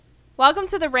Welcome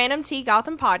to the Random Tea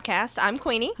Gotham podcast. I'm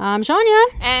Queenie. I'm Shania.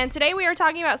 And today we are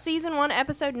talking about Season 1,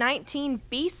 Episode 19,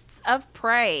 Beasts of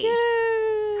Prey. Yay.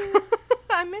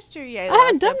 I missed you, yay. I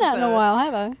haven't done that in a while,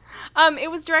 have I?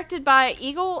 It was directed by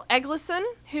Eagle Eggleston,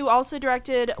 who also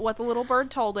directed What the Little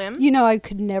Bird Told Him. You know I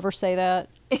could never say that.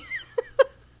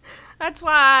 That's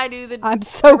why I do the I'm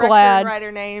so glad. and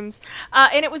writer names.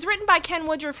 And it was written by Ken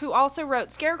Woodruff, who also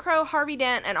wrote Scarecrow, Harvey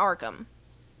Dent, and Arkham.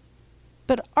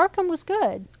 But Arkham was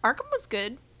good. Arkham was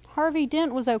good. Harvey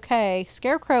Dent was okay.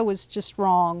 Scarecrow was just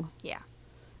wrong. Yeah.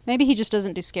 Maybe he just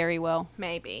doesn't do scary well.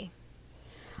 Maybe.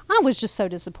 I was just so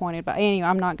disappointed. But anyway,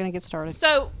 I'm not going to get started.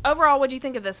 So, overall, what do you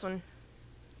think of this one?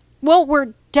 Well,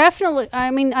 we're definitely...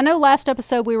 I mean, I know last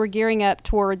episode we were gearing up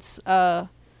towards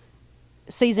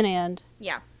season end.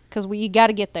 Yeah. Because you got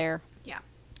to get there. Yeah.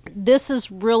 This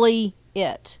is really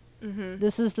it. Mm-hmm.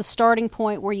 This is the starting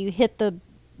point where you hit the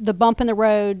bump in the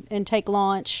road and take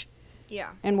launch.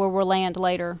 Yeah. And where we'll land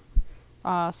later.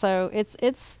 So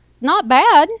it's not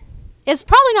bad. It's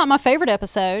probably not my favorite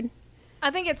episode. I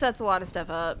think it sets a lot of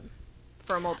stuff up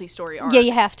for a multi-story arc. Yeah,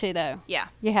 you have to, though. Yeah.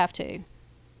 You have to.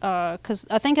 Because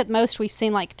I think at most we've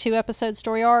seen like 2-episode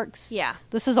story arcs. Yeah.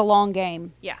 This is a long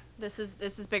game. Yeah. This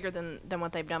is bigger than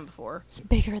what they've done before. It's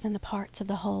bigger than the parts of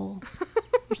the whole.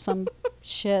 Or some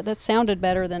shit. That sounded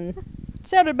better in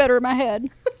my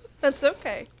head. That's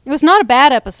okay. It was not a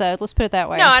bad episode. Let's put it that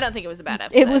way. No, I don't think it was a bad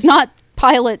episode. It was not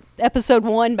pilot episode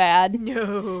 1 bad.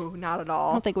 No, not at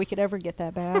all. I don't think we could ever get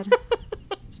that bad.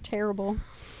 It's terrible.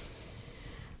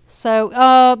 So,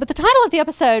 but the title of the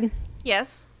episode...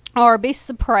 Yes. Are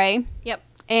Beasts of Prey. Yep.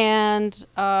 And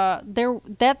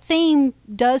that theme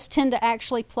does tend to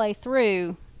actually play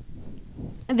through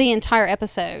the entire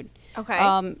episode.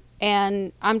 Okay.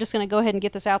 And I'm just going to go ahead and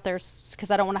get this out there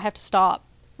because I don't want to have to stop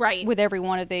with every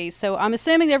one of these. So I'm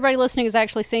assuming that everybody listening has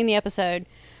actually seen the episode.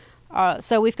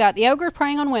 So we've got the ogre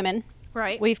preying on women.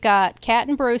 Right. We've got Cat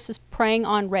and Bruce is preying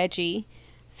on Reggie.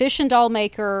 Fish and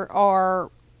Dollmaker are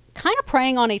kind of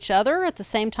preying on each other at the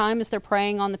same time as they're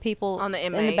preying on the people on the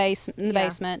inmates. in the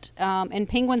basement. And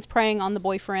Penguin's preying on the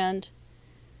boyfriend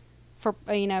for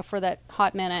that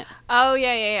hot minute. Oh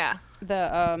yeah.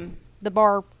 The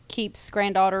bar keeps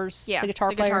granddaughters. Yeah, the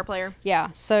guitar player.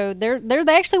 Yeah, so they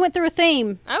actually went through a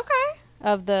theme. Okay.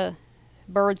 Of the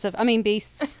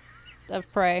beasts of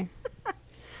prey.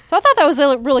 So I thought that was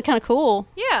really kind of cool.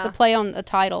 Yeah. The play on the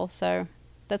title. So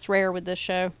that's rare with this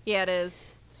show. Yeah, it is.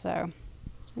 So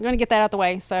I'm going to get that out the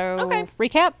way. So okay.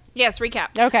 Recap? Yes,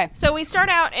 recap. Okay. So we start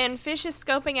out and Fish is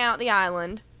scoping out the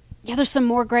island. Yeah, there's some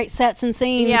more great sets and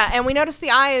scenes. Yeah, and we notice the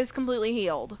eye is completely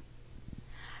healed.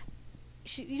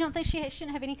 You don't think she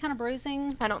shouldn't have any kind of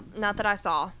bruising? Not that I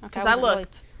saw. Because Okay, I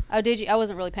looked. Oh, did you? I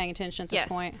wasn't really paying attention at this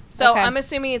point. So okay. I'm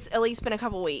assuming it's at least been a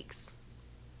couple weeks.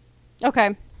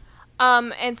 Okay.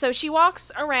 And so she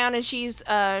walks around and she's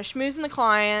schmoozing the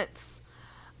clients.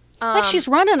 Like she's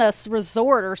running a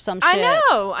resort or some shit. I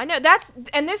know.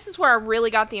 And this is where I really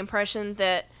got the impression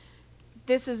that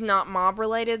this is not mob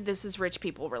related. This is rich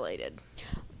people related.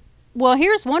 Well,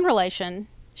 here's one relation.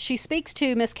 She speaks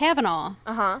to Miss Kavanaugh.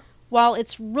 Uh-huh. While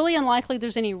it's really unlikely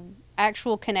there's any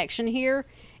actual connection here,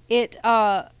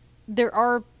 there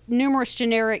are numerous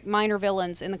generic minor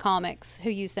villains in the comics who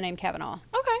use the name Kavanaugh.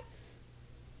 Okay.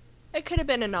 It could have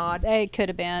been a nod. It could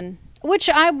have been, which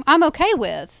I'm okay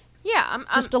with. Yeah, I'm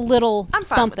just a little I'm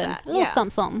something, fine with that. A little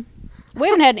something. We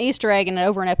haven't had an Easter egg in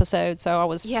over an episode, so I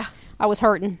was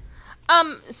hurting.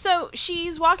 So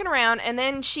she's walking around, and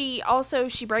then she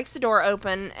breaks the door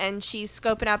open, and she's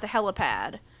scoping out the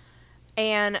helipad.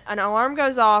 And an alarm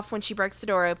goes off when she breaks the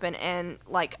door open, and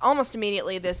like almost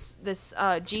immediately, this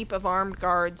jeep of armed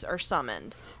guards are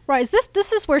summoned. Right?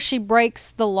 This is where she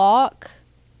breaks the lock?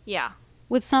 Yeah.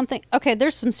 With something. Okay,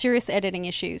 there's some serious editing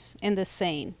issues in this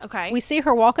scene. Okay. We see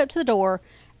her walk up to the door,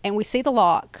 and we see the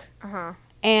lock. Uh-huh.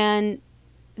 And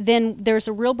then there's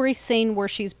a real brief scene where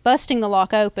she's busting the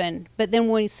lock open, but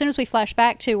then as soon as we flash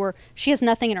back to her, she has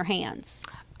nothing in her hands.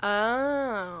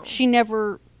 Oh.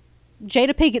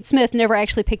 Jada Pinkett Smith never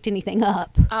actually picked anything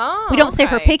up. Oh, we don't see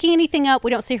her picking anything up.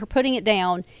 We don't see her putting it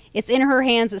down. It's in her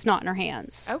hands. It's not in her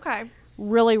hands. Okay.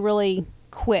 Really, really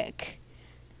quick.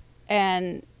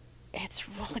 And it's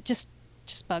really just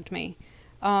bugged me.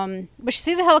 But she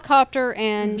sees a helicopter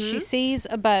and she sees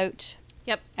a boat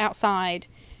outside.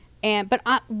 But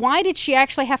why did she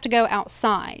actually have to go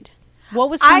outside? What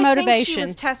was her motivation? I think she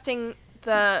was testing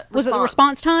the response. Was it the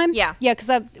response time? Yeah. Yeah, because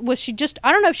I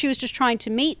don't know if she was just trying to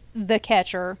meet the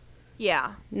catcher.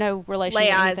 Yeah. No relation Lay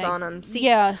to eyes anything. on him.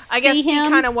 I guess see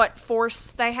him. kind of what force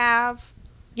they have.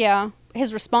 Yeah.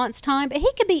 His response time. But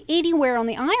he could be anywhere on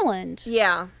the island.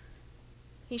 Yeah.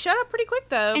 He showed up pretty quick,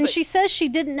 though. And she says she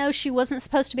didn't know she wasn't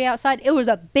supposed to be outside. It was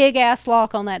a big-ass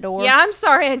lock on that door. Yeah, I'm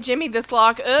sorry, Aunt Jimmy, this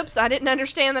lock. Oops, I didn't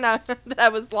understand that I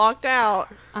was locked out.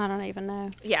 I don't even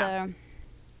know. Yeah. So.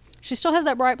 She still has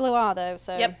that bright blue eye, though,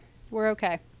 so yep. We're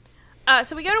okay.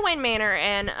 So we go to Wayne Manor,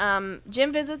 and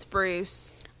Jim visits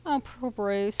Bruce. Oh, poor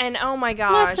Bruce. And oh my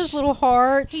gosh. Bless his little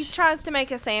heart. He tries to make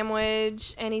a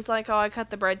sandwich, and he's like, oh, I cut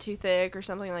the bread too thick, or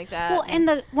something like that. Well,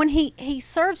 and when he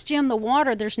serves Jim the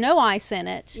water, there's no ice in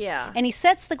it. Yeah. And he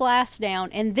sets the glass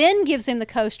down, and then gives him the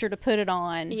coaster to put it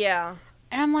on. Yeah.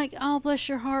 And I'm like, oh, bless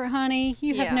your heart, honey.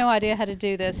 You have no idea how to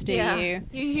do this, do you?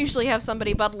 You usually have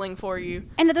somebody buttling for you.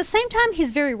 And at the same time,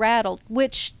 he's very rattled,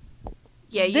 which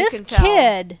you this can tell.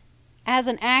 kid, as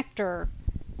an actor,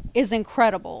 is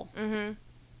incredible. Mm-hmm.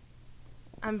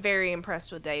 I'm very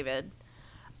impressed with David.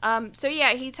 So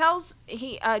yeah,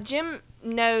 Jim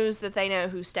knows that they know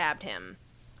who stabbed him.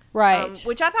 Right.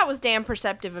 Which I thought was damn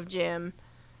perceptive of Jim.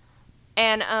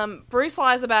 And Bruce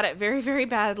lies about it very, very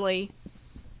badly.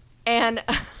 And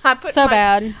I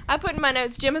put in my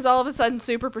notes, Jim is all of a sudden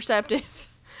super perceptive.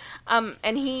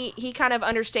 And he kind of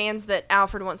understands that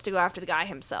Alfred wants to go after the guy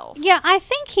himself. Yeah, I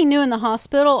think he knew in the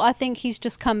hospital. I think he's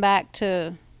just come back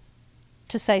to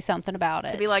say something about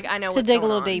it. To be like, I know what's going on. To dig a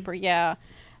little on. Deeper, yeah.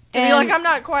 To be like, I'm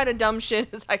not quite a dumb shit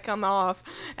as I come off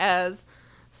as.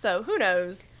 So, who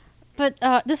knows? But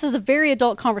this is a very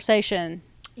adult conversation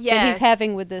that he's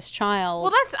having with this child.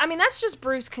 Well, that's just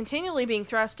Bruce continually being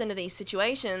thrust into these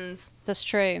situations. That's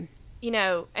true. You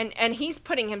know, and he's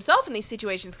putting himself in these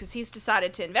situations because he's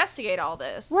decided to investigate all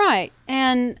this. Right.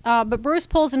 And but Bruce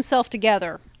pulls himself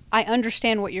together. I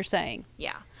understand what you're saying.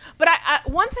 Yeah. But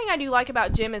one thing I do like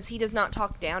about Jim is he does not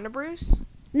talk down to Bruce.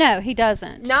 No, he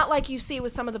doesn't. Not like you see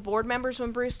with some of the board members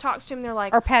when Bruce talks to him. They're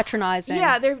like... Or patronizing.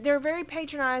 Yeah, they're very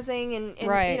patronizing and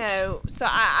right. You know... So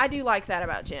I do like that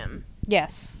about Jim.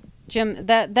 Yes. Jim,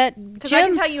 because I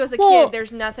can tell you as a kid,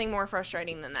 there's nothing more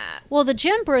frustrating than that. Well, the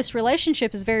Jim-Bruce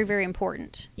relationship is very, very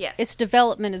important. Yes. Its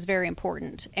development is very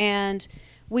important. And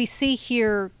we see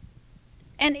here...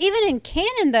 And even in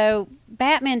canon, though,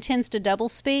 Batman tends to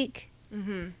doublespeak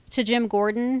to Jim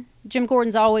Gordon. Jim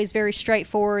Gordon's always very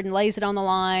straightforward and lays it on the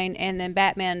line, and then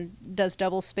Batman does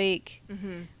doublespeak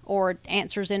or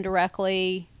answers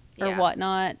indirectly or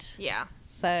whatnot. Yeah.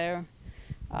 So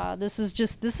this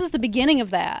is the beginning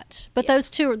of that. But those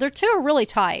two are really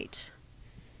tight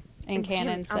in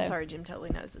canon. I'm sorry, Jim totally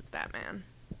knows it's Batman.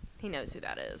 He knows who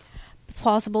that is.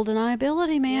 Plausible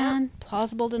deniability, man. Yep.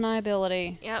 Plausible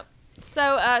deniability. Yep.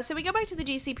 So we go back to the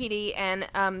GCPD, and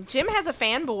Jim has a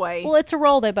fanboy. Well, it's a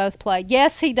role they both play.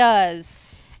 Yes, he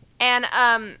does. And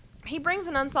he brings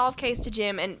an unsolved case to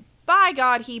Jim, and by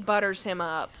God, he butters him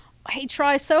up. He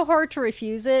tries so hard to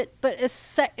refuse it, but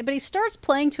he starts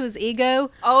playing to his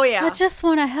ego. Oh yeah, I just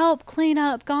want to help clean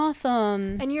up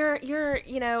Gotham. And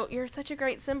you're such a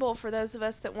great symbol for those of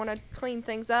us that want to clean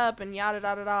things up and yada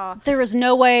yada yada. There is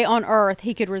no way on earth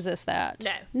he could resist that.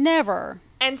 No, never.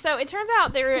 And so it turns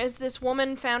out there is this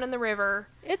woman found in the river.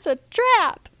 It's a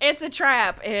trap. It's a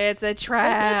trap. It's a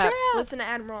trap. Listen to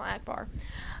Admiral Akbar.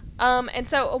 And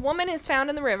so a woman is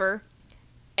found in the river.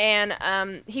 And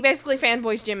he basically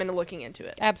fanboys Jim into looking into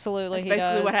it. Absolutely, That's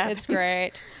basically what happens. It's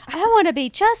great. I want to be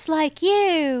just like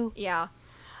you. Yeah.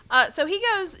 So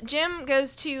Jim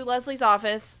goes to Leslie's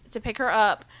office to pick her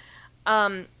up,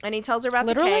 and he tells her about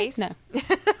the case. No.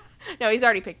 No, he's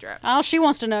already picked her up. Oh, she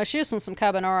wants to know. She just wants some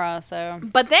carbonara, so.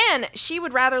 But then she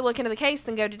would rather look into the case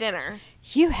than go to dinner.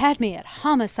 You had me at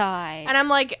homicide. And I'm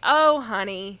like, oh,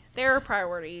 honey, there are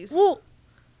priorities. Well,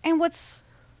 and what's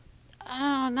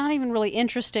not even really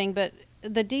interesting, but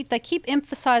they keep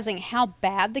emphasizing how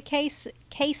bad the case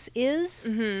is.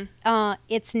 Mm-hmm.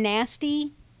 It's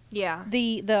nasty. Yeah.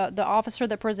 The officer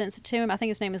that presents it to him, I think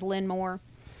his name is Lynn Moore.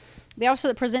 The officer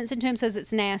that presents it to him says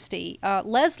it's nasty.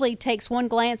 Leslie takes one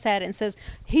glance at it and says,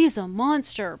 he's a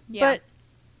monster. Yeah.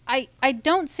 But I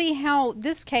don't see how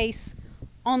this case,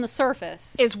 on the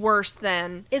surface, is worse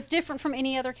than... is different from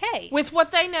any other case. With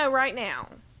what they know right now.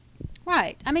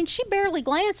 Right. I mean, she barely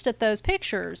glanced at those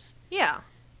pictures. Yeah.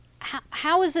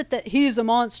 How is it that he's a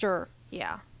monster?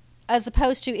 Yeah. As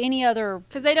opposed to any other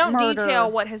because they don't murder.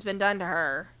 Detail what has been done to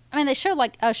her. I mean, they show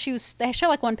like they show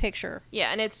like one picture.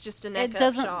 Yeah, and it's just a neck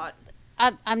up shot.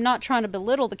 I'm not trying to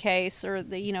belittle the case or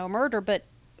the murder, but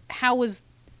how was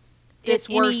it's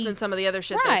worse than some of the other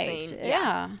shit they've seen?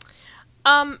 Yeah.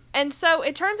 And so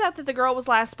it turns out that the girl was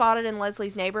last spotted in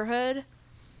Leslie's neighborhood,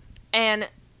 and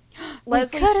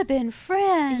Leslie could have been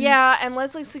friends. Yeah, and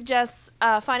Leslie suggests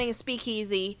finding a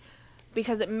speakeasy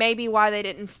because it may be why they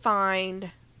didn't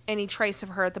find any trace of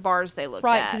her at the bars they looked at.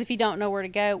 Right, because if you don't know where to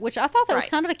go, which I thought that was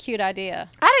kind of a cute idea.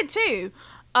 I did too.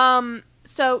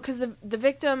 So, because the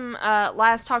victim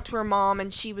last talked to her mom,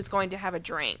 and she was going to have a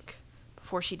drink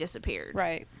before she disappeared.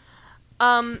 Right.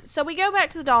 So we go back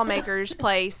to the doll maker's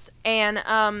place,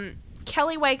 and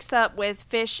Kelly wakes up with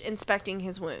Fish inspecting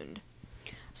his wound.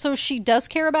 So she does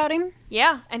care about him?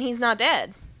 Yeah, and he's not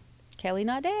dead. Kelly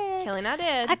not dead. Kelly not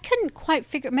dead. I couldn't quite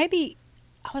figure. Maybe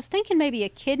I was thinking maybe a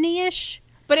kidney-ish.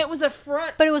 But it was a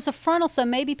front. But it was a frontal, so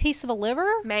maybe piece of a liver.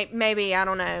 Maybe I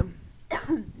don't know.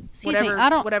 Excuse me. I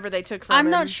don't. Whatever they took from him.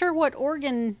 I'm not sure what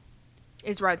organ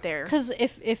is right there. Because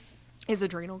if his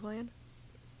adrenal gland.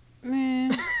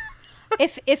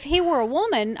 If he were a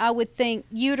woman, I would think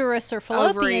uterus or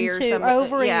fallopian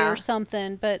ovary or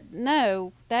something. But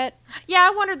no, that. Yeah,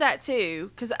 I wondered that too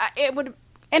because it would.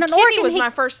 And kidney organ was my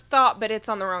first thought, but it's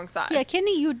on the wrong side. Yeah,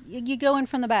 kidney you go in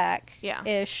from the back. Yeah.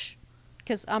 Ish,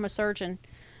 because I'm a surgeon,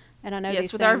 and I know these things.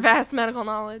 Yes, with our vast medical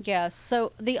knowledge. Yes.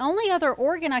 So the only other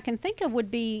organ I can think of would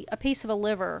be a piece of a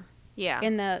liver. Yeah.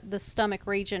 In the stomach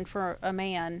region for a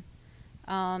man.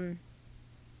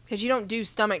 Because you don't do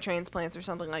stomach transplants or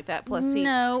something like that. Plus, he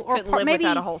couldn't live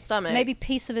without a whole stomach. Maybe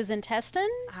piece of his intestine?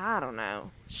 I don't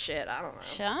know. Shit, I don't know.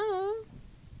 Sure.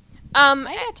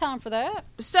 I got time for that.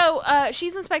 So,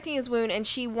 she's inspecting his wound, and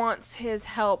she wants his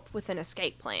help with an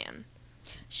escape plan.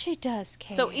 She does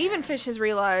care. So, even Fish has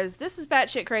realized, this is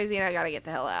batshit crazy, and I gotta get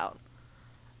the hell out.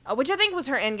 Which I think was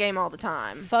her end game all the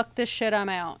time. Fuck this shit, I'm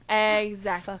out.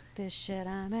 Exactly. Fuck this shit,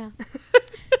 I'm out.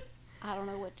 I don't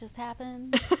know what just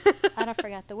happened. I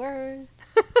forgot the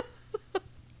words.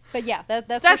 But yeah,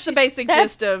 that's the basic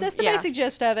gist of That's the basic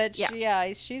gist of it.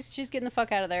 Yeah. She's getting the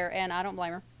fuck out of there, and I don't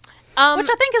blame her. Which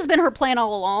I think has been her plan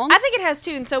all along. I think it has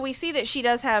too, and so we see that she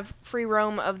does have free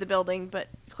roam of the building, but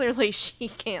clearly she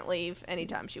can't leave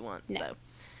anytime she wants. No. So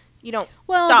you don't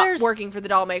stop working for the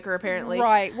doll maker, apparently.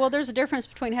 Right. Well, there's a difference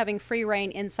between having free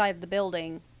reign inside the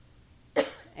building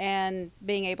and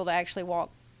being able to actually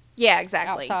walk. Yeah,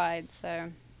 exactly. Outside,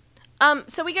 so.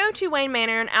 So we go to Wayne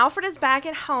Manor, and Alfred is back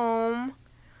at home,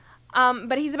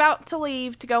 but he's about to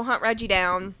leave to go hunt Reggie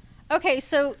down. Okay,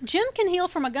 so Jim can heal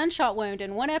from a gunshot wound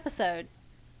in one episode,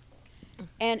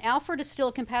 and Alfred is still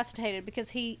incapacitated because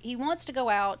he wants to go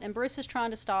out, and Bruce is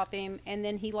trying to stop him, and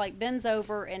then he, bends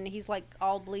over, and he's,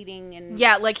 all bleeding, and...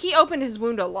 Yeah, he opened his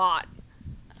wound a lot.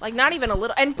 Not even a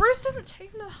little. And Bruce doesn't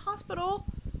take him to the hospital.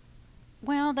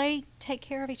 Well, they take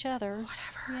care of each other.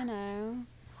 Whatever. You know.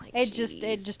 It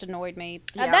just annoyed me.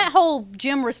 Yeah. That whole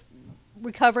Jim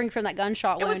recovering from that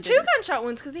gunshot wound. It was 2 gunshot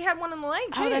wounds because he had one in the leg,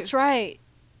 too. Oh, that's right.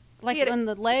 In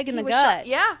the leg and the gut.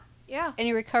 Yeah. And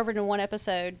he recovered in one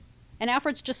episode. And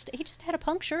Alfred's he just had a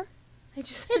puncture.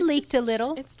 It leaked a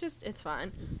little. It's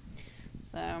fine.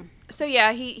 So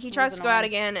yeah, he tries to go out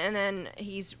again, and then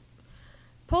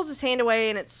pulls his hand away,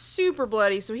 and it's super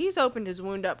bloody, so he's opened his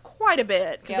wound up quite a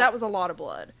bit, because that was a lot of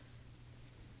blood.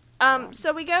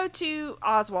 So we go to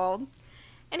Oswald,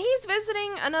 and he's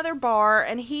visiting another bar,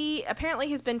 and he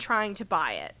apparently has been trying to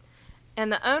buy it. And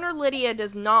the owner, Lydia,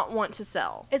 does not want to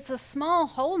sell. It's a small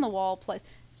hole-in-the-wall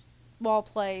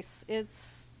place.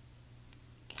 It's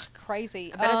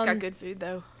crazy. I bet it's got good food,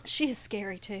 though. She is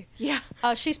scary, too. Yeah.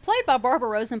 She's played by Barbara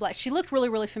Rosenblatt. She looked really,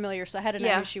 really familiar, so I had to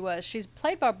know who she was. She's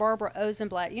played by Barbara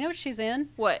Rosenblatt. You know what she's in?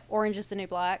 What? Orange is the New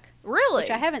Black. Really?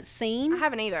 Which I haven't seen. I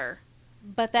haven't either.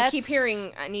 But I keep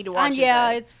hearing I need to watch it.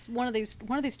 Yeah, it's one of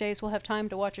these days we'll have time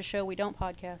to watch a show we don't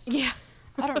podcast. Yeah.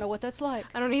 I don't know what that's like.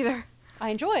 I don't either. I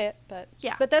enjoy it, but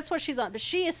yeah. But that's what she's on. But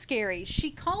she is scary.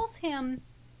 She calls him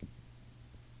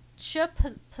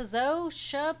Pizzo.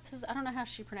 I don't know how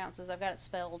she pronounces. I've got it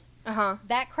spelled.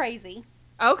 That crazy.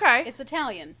 Okay. It's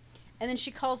Italian, and then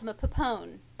she calls him a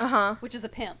Pipone. Which is a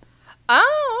pimp.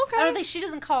 Oh, okay. I don't think she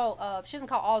doesn't call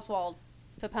Oswald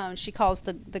Pipone. She calls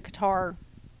the guitar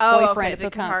boyfriend the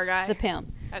guitar guy. It's a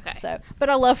pimp. Okay. So, but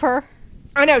I love her.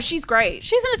 I know, she's great.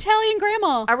 She's an Italian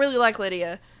grandma. I really like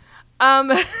Lydia.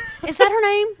 Is that her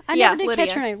name? I never did Lydia.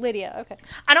 catch her name. Lydia. Okay.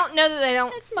 I don't know that they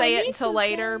don't say it until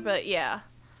later, but yeah.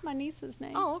 It's my niece's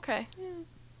name. Oh, okay. Yeah.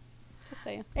 Just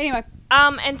saying. Anyway.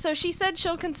 And so she said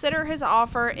she'll consider his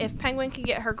offer if Penguin can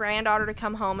get her granddaughter to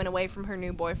come home and away from her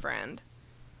new boyfriend.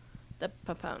 The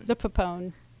Pipone. The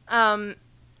Pipone.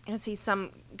 Because he's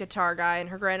some guitar guy, and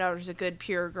her granddaughter's a good,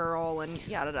 pure girl, and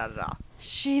yada, yada, yada.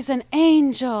 She's an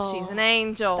angel. She's an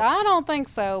angel. I don't think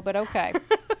so, but okay.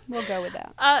 We'll go with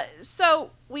that.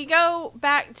 So we go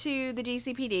back to the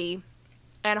GCPD,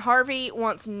 and Harvey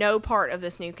wants no part of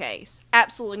this new case.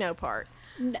 Absolutely no part.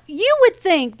 You would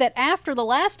think that after the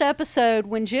last episode,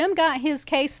 when Jim got his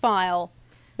case file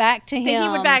back to him, that he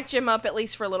would back Jim up at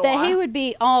least for a little while. That he would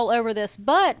be all over this.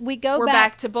 But we're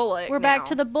back to Bullock. We're back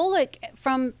to the Bullock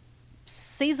from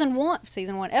season one,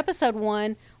 episode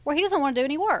 1, where he doesn't want to do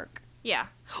any work. Yeah.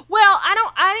 Well,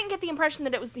 I didn't get the impression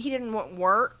that he didn't want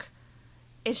work.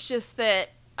 It's just that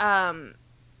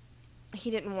he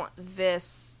didn't want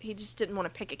this. He just didn't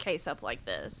want to pick a case up like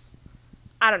this.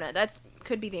 I don't know. That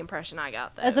could be the impression I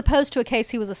got, though. As opposed to a case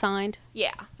he was assigned?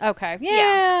 Yeah. Okay.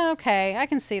 Yeah, okay. I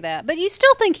can see that. But you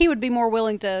still think he would be more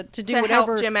willing to do whatever. To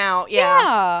help Jim out,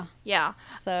 yeah. Yeah.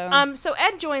 So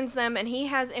Ed joins them, and he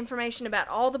has information about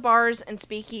all the bars and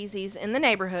speakeasies in the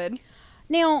neighborhood.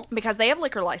 Now, because they have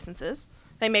liquor licenses.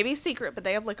 They may be secret, but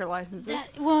they have liquor licenses.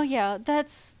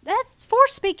 That's 4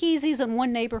 speakeasies in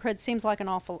one neighborhood seems like an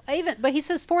awful... But he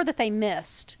says 4 that they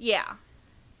missed. Yeah.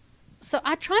 So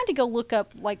I tried to go look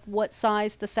up like what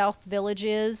size the South Village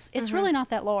is. It's really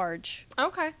not that large.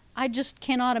 Okay. I just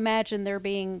cannot imagine there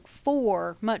being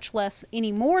 4, much less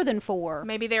any more than 4.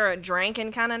 Maybe they're a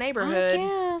drinking kind of neighborhood.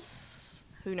 I guess.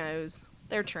 Who knows?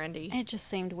 They're trendy. It just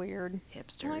seemed weird.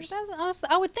 Hipsters.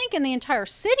 I would think in the entire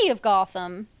city of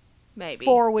Gotham, maybe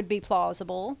 4 would be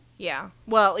plausible. Yeah.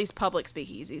 Well, at least public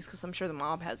speakeasies, because I'm sure the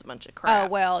mob has a bunch of crap. Oh,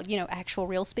 well, actual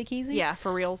real speakeasies? Yeah,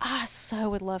 for reals. I so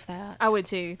would love that. I would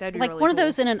too. That'd be like really one cool. of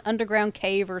those in an underground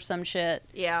cave or some shit.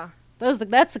 Yeah. That's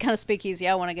the kind of speakeasy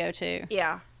I want to go to.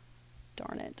 Yeah.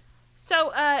 Darn it.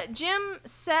 So, Jim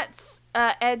sets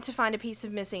Ed to find a piece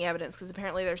of missing evidence, because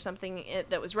apparently there's something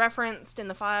that was referenced in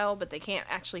the file, but they can't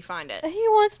actually find it. He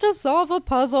wants to solve a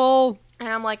puzzle. And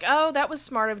I'm like, oh, that was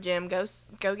smart of Jim.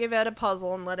 Go give Ed a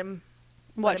puzzle and let him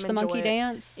watch the monkey it.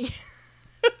 dance.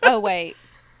 Oh, wait.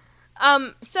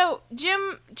 So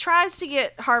Jim tries to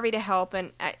get Harvey to help,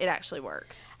 and it actually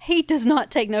works. He does not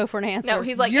take no for an answer. No,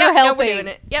 he's like, you're helping. No, we're doing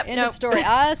it. Yep, End of story.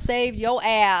 I saved your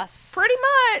ass. Pretty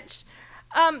much.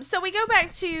 So we go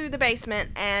back to the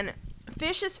basement, and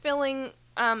Fish is filling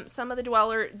some of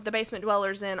the basement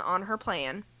dwellers in on her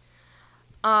plan.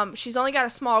 She's only got a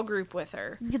small group with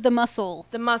her. The muscle.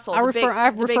 I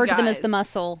refer to them as the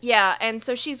muscle. Yeah, and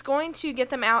so she's going to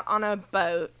get them out on a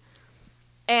boat.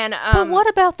 And but what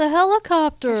about the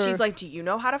helicopter? She's like, do you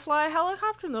know how to fly a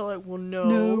helicopter? And they're like, well,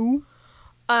 no.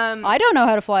 I don't know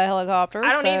how to fly a helicopter.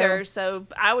 I don't either, so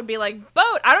I would be like,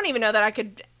 boat. I don't even know that I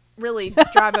could really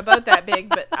drive a boat that big,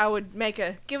 but I would give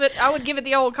it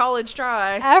the old college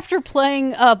try. After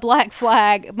playing Black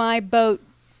Flag, my boat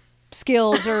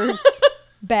skills are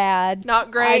bad. Not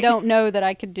great. I don't know that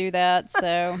I could do that,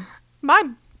 so my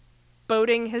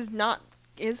boating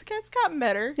it's gotten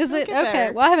better. Is it? Okay.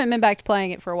 Better. Well, I haven't been back to playing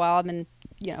it for a while. I've been,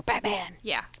 Batman.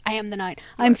 Yeah. I am the knight.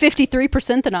 I'm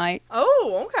 53% the knight.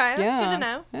 Oh, okay. That's good to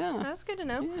know. Yeah. That's good to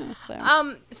know.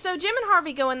 Yeah, so Jim and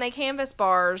Harvey go and they canvass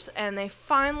bars, and they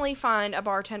finally find a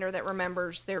bartender that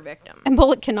remembers their victim. And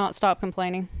Bullock cannot stop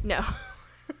complaining. No.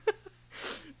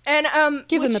 And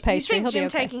give him the pastry. You think He'll Jim be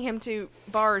okay. taking him to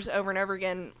bars over and over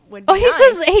again would be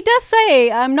nice. He does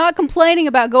say, I'm not complaining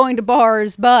about going to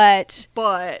bars, but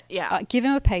yeah. Give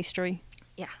him a pastry.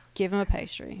 Yeah. Give him a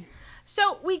pastry.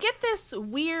 So we get this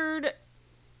weird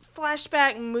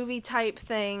flashback movie type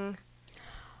thing,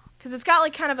 because it's got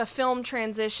like kind of a film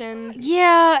transition.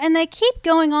 Yeah, and they keep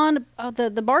going on.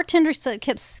 The bartender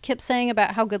kept saying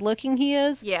about how good looking he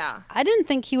is. Yeah. I didn't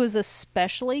think he was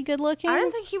especially good looking. I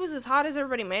didn't think he was as hot as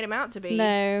everybody made him out to be.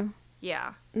 No.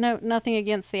 Yeah. No, nothing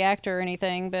against the actor or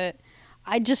anything, but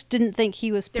I just didn't think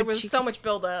he was... There was so much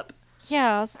build up.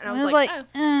 Yeah. I was like,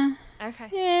 okay.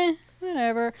 Yeah,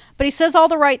 whatever. But he says all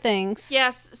the right things.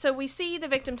 Yes, so we see the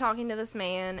victim talking to this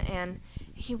man, and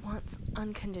he wants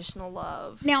unconditional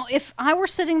love. Now, if I were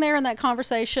sitting there in that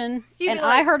conversation and like,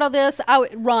 I heard all this, I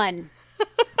would run.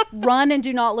 Run and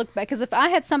do not look back. Because if I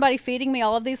had somebody feeding me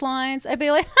all of these lines, I'd be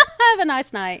like, have a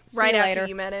nice night. See right you after later.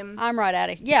 you met him. I'm right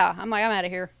out of here. Yeah, I'm out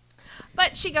of here.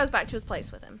 But she goes back to his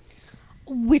place with him.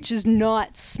 Which is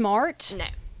not smart. No.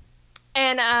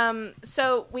 And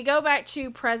so we go back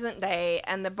to present day,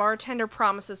 and the bartender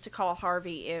promises to call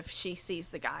Harvey if she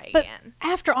sees the guy again.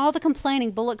 After all the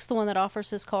complaining, Bullock's the one that offers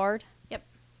his card. Yep.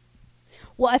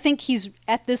 Well, I think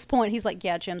at this point, he's like,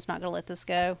 yeah, Jim's not going to let this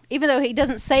go. Even though he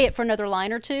doesn't say it for another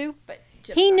line or two. But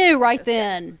he knew right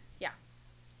then. Yeah.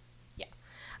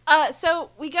 Yeah.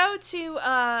 So we go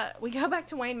back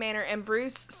to Wayne Manor, and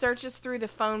Bruce searches through the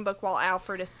phone book while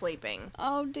Alfred is sleeping.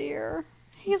 Oh, dear.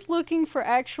 He's looking for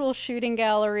actual shooting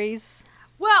galleries.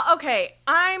 Well, okay,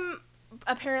 I'm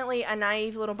apparently a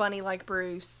naive little bunny like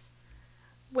Bruce.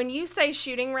 When you say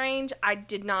shooting range, I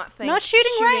did not think not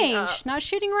shooting range, up. not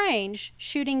shooting range,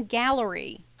 shooting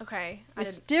gallery. Okay,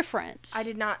 it's different. I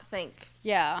did not think.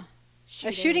 Yeah,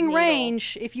 a shooting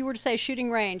range. If you were to say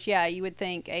shooting range, yeah, you would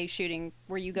think a shooting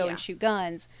where you go and shoot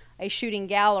guns. A shooting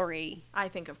gallery. I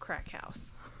think of crack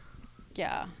house.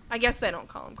 Yeah. I guess they don't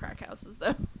call them crack houses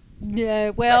though. Yeah,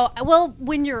 well,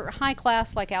 when you're high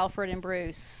class like Alfred and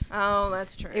Bruce. Oh,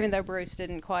 that's true. Even though Bruce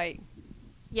didn't quite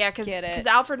get it. Because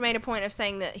Alfred made a point of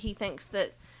saying that he thinks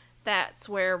that that's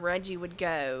where Reggie would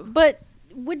go. But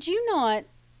would you not,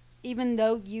 even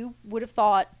though you would have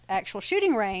thought actual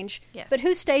shooting range, yes. But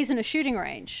who stays in a shooting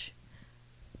range?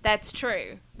 That's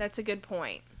true. That's a good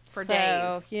point. For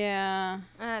days. Yeah.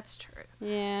 That's true.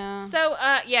 Yeah. So,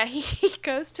 he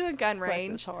goes to a gun range. Bless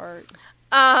his heart.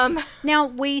 Now,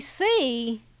 we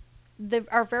see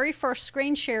our very first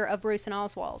screen share of Bruce and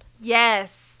Oswald.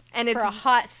 Yes. And for a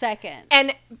hot second.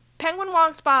 And Penguin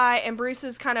walks by, and Bruce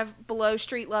is kind of below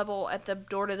street level at the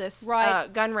door to this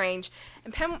gun range.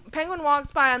 And Penguin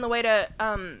walks by on the way to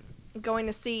going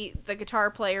to see the guitar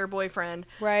player boyfriend.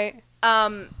 Right.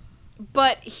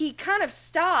 But he kind of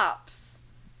stops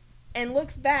and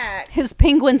looks back. His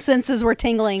penguin senses were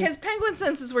tingling.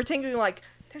 Like,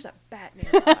 there's a bat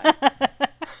nearby.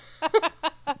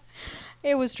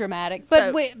 It was dramatic.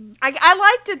 But I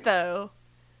liked it, though.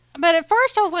 But at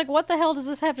first I was like, what the hell does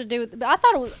this have to do with... I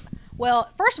thought it was... Well,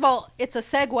 first of all, it's a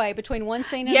segue between one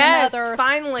scene and another. Yes,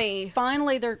 finally.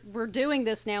 Finally, we're doing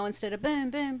this now instead of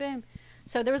boom, boom, boom.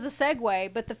 So there was a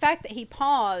segue, but the fact that he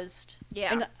paused...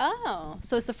 Yeah. And,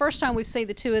 so it's the first time we've seen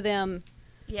the two of them...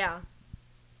 Yeah.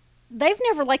 They've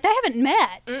never, they haven't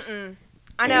met. Mm-mm.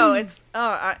 I know,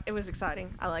 it was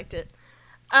exciting. I liked it.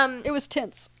 It was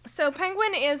tense. So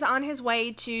Penguin is on his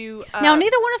way to... now,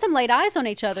 neither one of them laid eyes on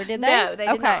each other, did they? No, they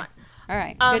did not. All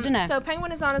right, good to know. So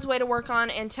Penguin is on his way to work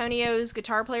on Antonio's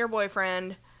guitar player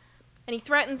boyfriend, and he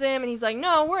threatens him, and he's like,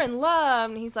 no, we're in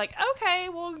love. And he's like, okay,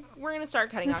 well, we're going to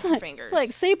start cutting off your fingers.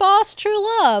 It's see, boss, true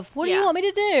love. What do you want me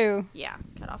to do? Yeah,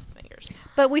 cut off his fingers.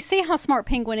 But we see how smart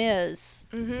Penguin is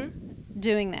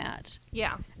doing that.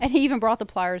 Yeah. And he even brought the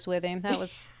pliers with him. That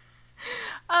was...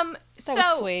 that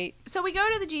was sweet. So we go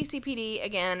to the GCPD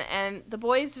again, and the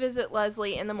boys visit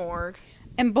Leslie in the morgue.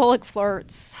 And Bullock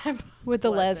flirts with the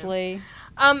Leslie.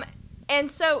 And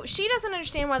so she doesn't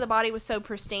understand why the body was so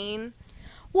pristine.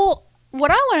 Well,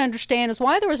 what I want to understand is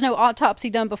why there was no autopsy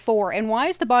done before, and why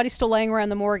is the body still laying around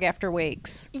the morgue after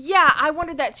weeks? Yeah, I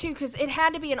wondered that too, because it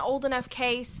had to be an old enough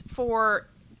case for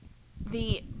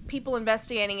the people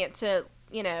investigating it to,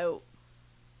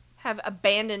 have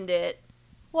abandoned it.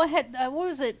 Well, what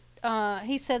was it?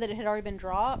 He said that it had already been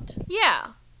dropped. Yeah.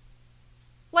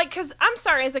 Because, I'm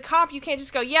sorry, as a cop, you can't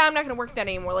just go, yeah, I'm not going to work that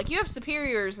anymore. You have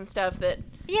superiors and stuff that...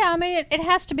 Yeah, I mean, it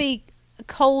has to be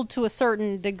cold to a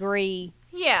certain degree.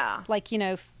 Yeah.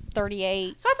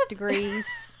 38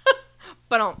 degrees.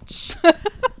 But I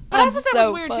thought that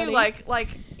was weird, too.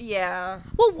 Yeah.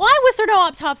 Well, why was there no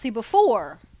autopsy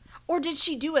before? Or did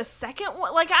she do a second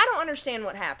one? I don't understand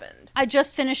what happened. I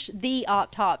just finished the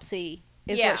autopsy,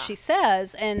 is what she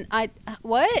says. And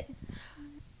what?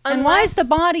 And why is the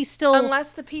body still...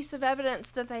 Unless the piece of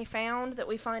evidence that they found that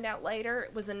we find out later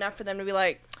was enough for them to be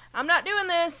like, I'm not doing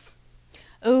this.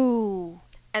 Ooh.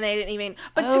 And they didn't even...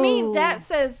 But to me, that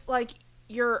says,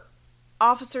 your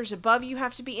officers above you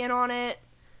have to be in on it.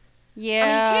 Yeah. I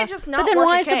mean, you can't just not But then work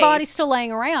why a is the case. body still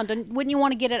laying around? And wouldn't you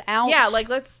want to get it out? Yeah,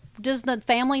 let's... Does the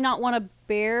family not want to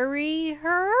bury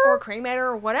her? Or cremate her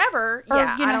or whatever. Or,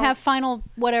 have final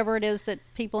whatever it is that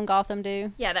people in Gotham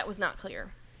do? Yeah, that was not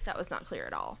clear. That was not clear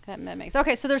at all. That makes...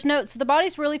 Okay, so so the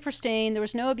body's really pristine. There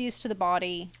was no abuse to the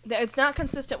body. It's not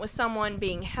consistent with someone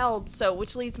being held,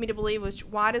 which leads me to believe,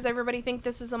 why does everybody think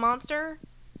this is a monster?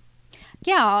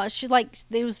 Yeah,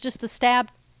 it was just the stab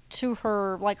to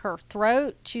her, her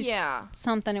throat.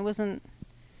 Something, it wasn't...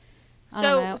 I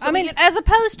don't know. I mean, as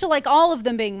opposed to, all of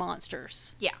them being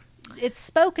monsters. Yeah. It's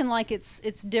spoken like it's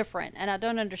different, and I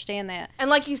don't understand that. And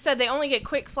like you said, they only get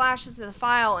quick flashes of the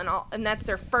file, and that's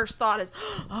their first thought is,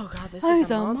 oh god, this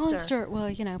is a monster.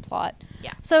 Well, plot.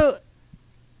 Yeah. So,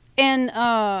 and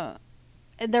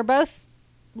they're both,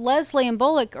 Leslie and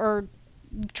Bullock are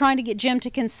trying to get Jim to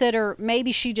consider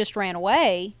maybe she just ran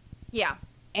away. Yeah.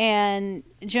 And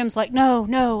Jim's like,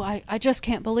 no, I just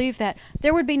can't believe that.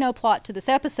 There would be no plot to this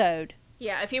episode.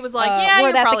 Yeah, if he was like,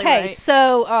 you're probably the case. Right.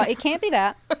 So it can't be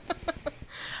that.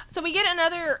 So we get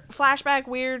another flashback,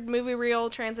 weird movie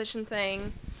reel transition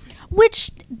thing.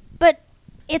 But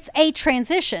it's a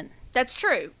transition. That's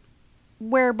true.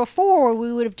 Where before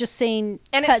we would have just seen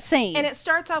cut scene. And it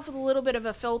starts off with a little bit of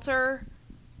a filter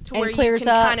to where you can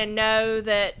kind of know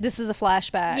that... This is a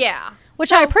flashback. Yeah.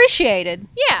 Which I appreciated.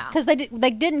 Yeah. Because they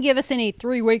didn't give us any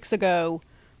 3 weeks ago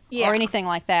or anything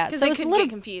like that. So it was a little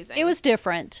confusing. It was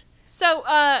different. So,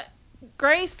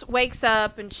 Grace wakes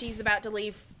up and she's about to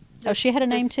leave. She had a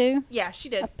name too? Yeah, she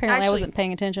did. Apparently I wasn't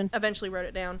paying attention. Eventually wrote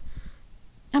it down.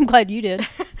 I'm glad you did.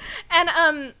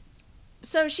 And,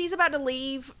 so she's about to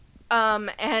leave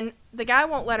And the guy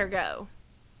won't let her go.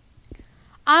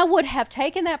 I would have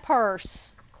taken that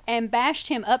purse and bashed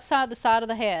him upside the side of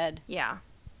the head. Yeah.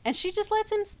 And she just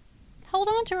lets him hold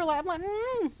on to her. I'm like,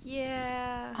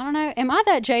 Yeah. I don't know. Am I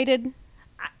that jaded?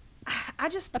 I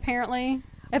just... Apparently.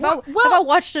 Have I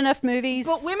watched enough movies?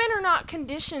 But women are not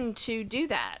conditioned to do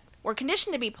that. We're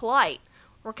conditioned to be polite.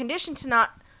 We're conditioned to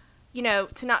not,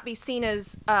 to not be seen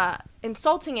as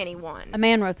insulting anyone. A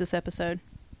man wrote this episode.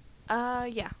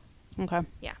 Yeah. Okay.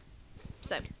 Yeah.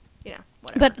 So,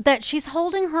 whatever. But that she's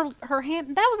holding her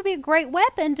hand, that would be a great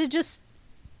weapon to just...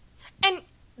 And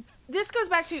this goes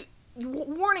back to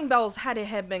warning bells had to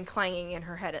have been clanging in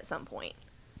her head at some point.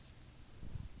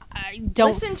 I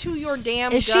don't... Listen to your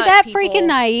damn Is gut, she that people. freaking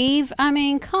naive? I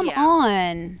mean, come Yeah.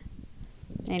 on.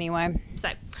 Anyway.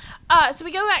 So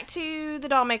we go back to the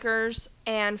doll makers,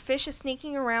 and Fish is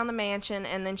sneaking around the mansion,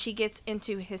 and then she gets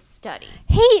into his study.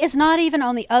 He is not even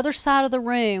on the other side of the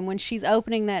room when she's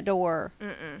opening that door.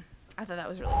 I thought that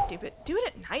was really stupid. Do it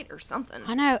at night or something.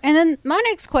 I know. And then my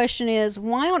next question is,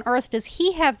 why on earth does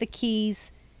he have the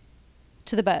keys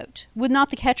to the boat? Would not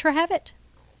the catcher have it?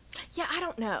 Yeah, I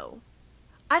don't know.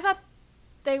 I thought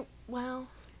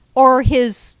or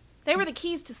his... They were the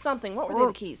keys to something. What were they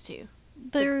the keys to?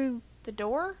 The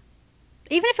door?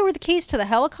 Even if it were the keys to the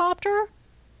helicopter?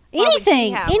 Why would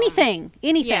he have them? Anything.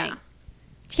 Yeah.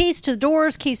 Keys to the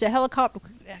doors, keys to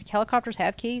helicopters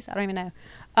have keys? I don't even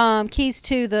know. Keys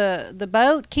to the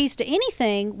boat, keys to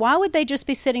anything. Why would they just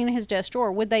be sitting in his desk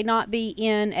drawer? Would they not be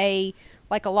in a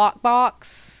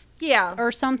lockbox? Yeah.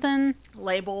 Or something?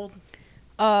 Labeled.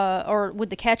 Or would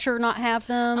the catcher not have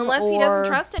them? Unless he doesn't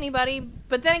trust anybody.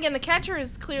 But then again, the catcher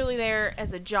is clearly there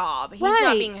as a job. He's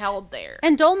not being held there.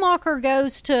 And Dolmacher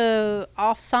goes to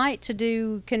off-site to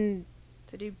do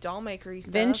doll-makery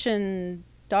stuff. convention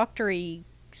doctory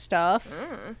stuff.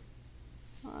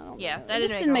 Yeah, know. that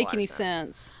didn't make any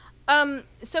sense.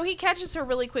 So he catches her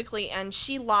really quickly, and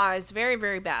she lies very,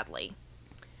 very badly.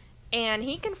 And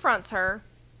he confronts her.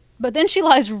 But then she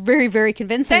lies very, very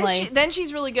convincingly. Then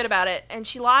she's really good about it, and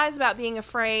she lies about being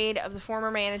afraid of the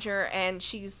former manager, and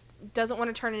doesn't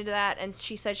want to turn into that, and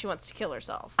she said she wants to kill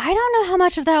herself. I don't know how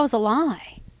much of that was a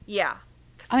lie. Yeah.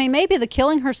 I mean, maybe the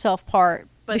killing herself part,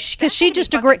 because she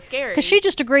just agreed. Because she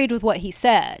just agreed with what he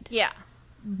said. Yeah.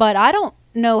 But I don't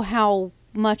know how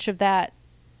much of that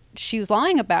she was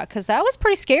lying about, because that was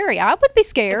pretty scary. I would be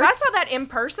scared. If I saw that in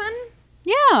person,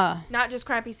 yeah, not just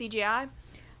crappy CGI.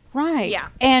 Right. Yeah.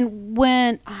 And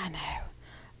when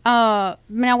now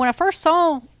when I first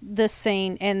saw this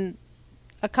scene and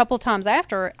a couple of times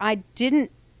after, I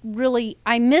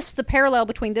missed the parallel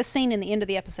between this scene and the end of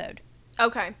the episode.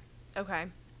 Okay.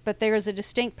 But there is a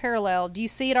distinct parallel. Do you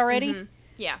see it already? Mm-hmm.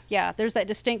 Yeah. Yeah, there's that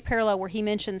distinct parallel where he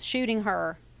mentions shooting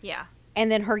her. Yeah. And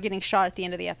then her getting shot at the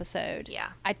end of the episode.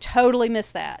 Yeah. I totally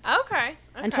missed that. Okay.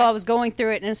 Until I was going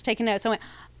through it and was taking notes. I went,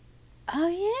 oh,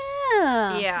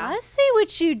 yeah. Yeah. I see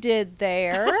what you did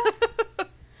there.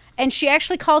 And she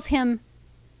actually calls him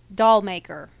doll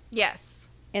maker. Yes.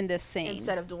 In this scene.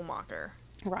 Instead of Dollmacher.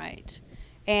 Right.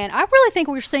 And I really think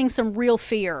we're seeing some real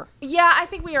fear. Yeah, I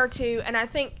think we are too. And I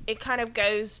think it kind of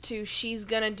goes to she's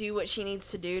going to do what she needs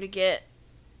to do to get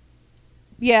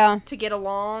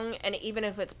along, and even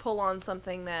if it's pull on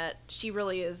something that she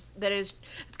really is, it's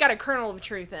got a kernel of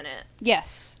truth in it.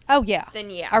 Yes. Oh, yeah. Then,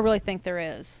 yeah. I really think there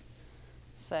is.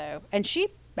 So, and she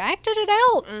acted it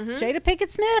out. Mm-hmm. Jada Pinkett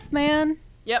Smith, man.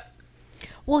 Yep.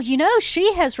 Well,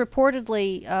 she has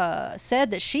reportedly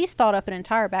said that she's thought up an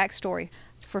entire backstory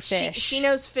for Fish. She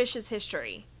knows Fish's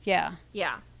history. Yeah.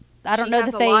 Yeah. I don't know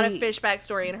that they... She has a lot of Fish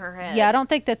backstory in her head. Yeah, I don't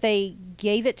think that they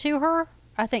gave it to her.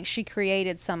 I think she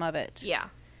created some of it. Yeah.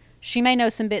 She may know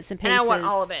some bits and pieces. And I want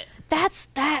all of it.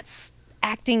 That's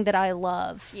acting that I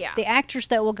love. Yeah. The actors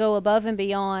that will go above and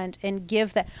beyond and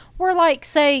give that. Or like,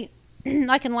 say,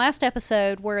 like in the last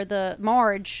episode where the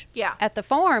Marge at the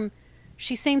farm,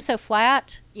 she seemed so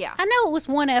flat. Yeah. I know it was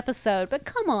one episode, but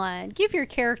come on, give your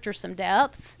character some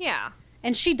depth. Yeah.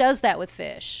 And she does that with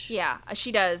Fish. Yeah,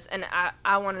 she does, and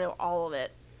I want to know all of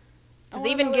it. Because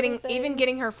even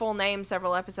getting her full name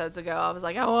several episodes ago, I was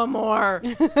like, I want more.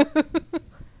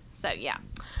 So yeah.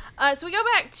 So we go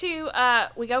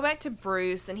back to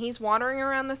Bruce, and he's wandering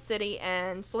around the city,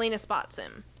 and Selena spots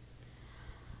him.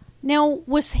 Now,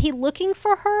 was he looking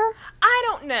for her? I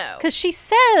don't know. Because she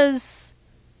says,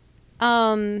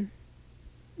 you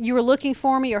were looking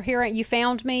for me, or here you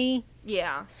found me.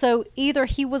 Yeah. So either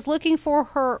he was looking for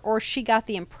her, or she got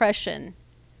the impression.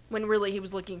 When really he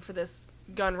was looking for this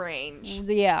gun range.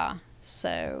 Yeah.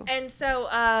 So. And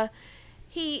so,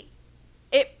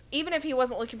 even if he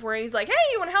wasn't looking for her, he's like, hey,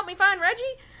 you want to help me find Reggie?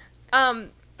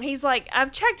 he's like,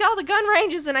 I've checked all the gun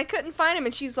ranges and I couldn't find him.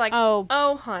 And she's like, oh,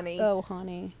 honey. Oh,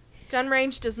 honey. Gun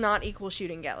range does not equal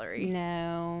shooting gallery.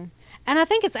 No. And I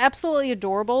think it's absolutely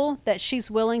adorable that she's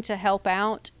willing to help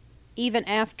out even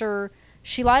after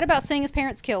she lied about seeing his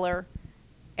parents kill her.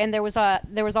 And there was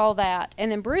all that.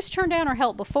 And then Bruce turned down her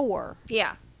help before.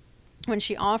 Yeah. When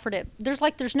she offered it.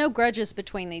 There's no grudges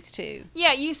between these two.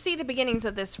 Yeah, you see the beginnings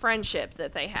of this friendship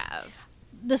that they have.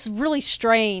 This really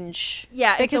strange.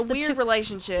 Yeah, it's a weird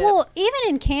relationship. Well, even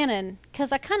in canon,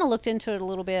 because I kind of looked into it a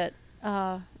little bit.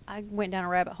 I went down a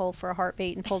rabbit hole for a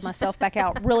heartbeat and pulled myself back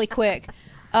out really quick.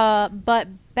 But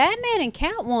Batman and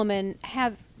Catwoman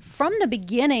have, from the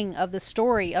beginning of the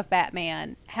story of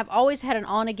Batman, have always had an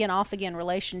on-again, off-again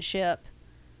relationship.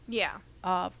 Yeah.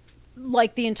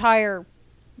 Like the entire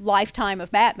lifetime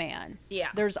of Batman. Yeah.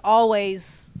 There's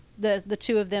always the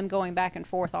two of them going back and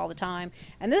forth all the time.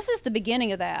 And this is the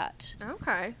beginning of that.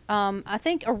 Okay. I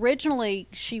think originally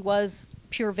she was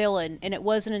pure villain, and it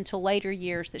wasn't until later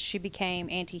years that she became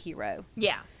anti-hero.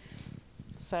 Yeah.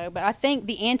 So, but I think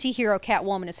the anti-hero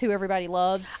Catwoman is who everybody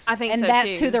loves. I think and so,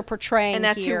 that's too. who they're portraying And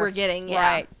that's here. who we're getting,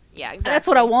 yeah. Right. Yeah, exactly. That's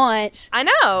what I want. I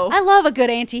know. I love a good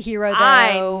anti-hero, though.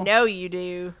 I know you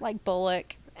do. Like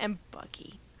Bullock. And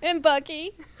Bucky. And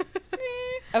Bucky.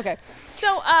 Okay.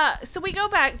 So we go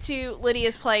back to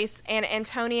Lydia's place, and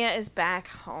Antonia is back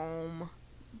home.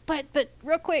 But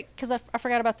real quick, because I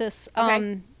forgot about this.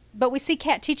 Okay. But we see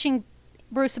Kat teaching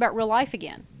Bruce about real life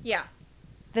again. Yeah.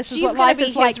 This is She's what gonna life be is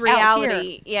his like reality. out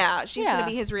here. Yeah, she's Yeah. going to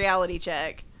be his reality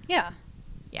check. Yeah.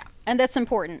 Yeah. And that's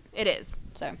important. It is.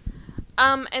 So.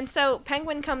 And so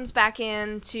Penguin comes back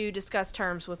in to discuss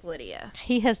terms with Lydia.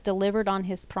 He has delivered on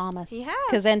his promise. He has.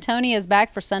 Because Antonia is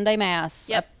back for Sunday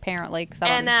Mass, apparently.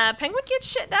 And Penguin gets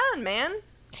shit done, man.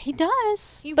 He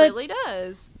does. He really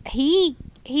does.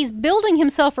 He's building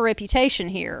himself a reputation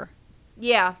here.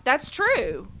 Yeah, that's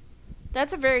true.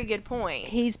 That's a very good point.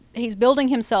 He's building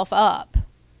himself up.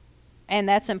 And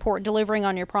that's important. Delivering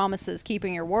on your promises,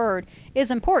 keeping your word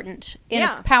is important in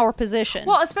a power position.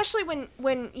 Well, especially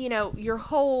when you know your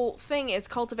whole thing is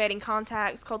cultivating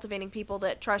contacts, cultivating people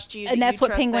that trust you. And that's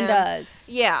what Penguin does.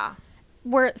 Yeah.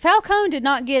 Where Falcone did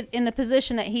not get in the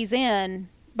position that he's in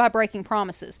by breaking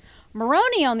promises.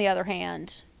 Maroni, on the other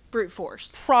hand, brute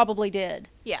force probably did.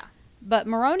 Yeah. But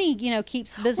Maroni,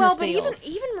 keeps business deals. Well, but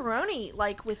even Maroni,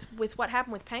 like with what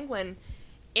happened with Penguin,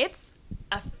 it's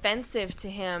offensive to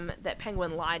him that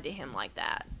Penguin lied to him like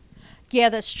that. Yeah,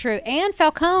 that's true. And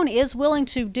Falcone is willing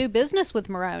to do business with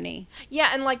Maroni. Yeah,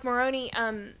 and like Maroni,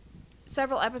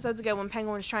 several episodes ago when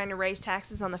Penguin was trying to raise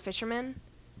taxes on the fishermen,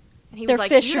 and he was like,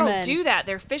 fishermen. You don't do that,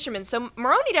 they're fishermen. So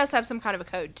Maroni does have some kind of a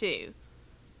code too.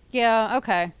 Yeah,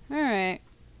 okay. All right.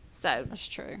 So. That's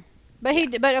true. But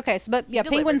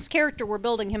Penguin's character, we're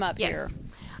building him up here.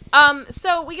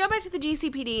 So we go back to the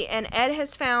GCPD, and Ed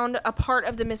has found a part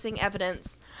of the missing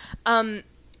evidence,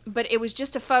 but it was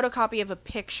just a photocopy of a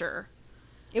picture.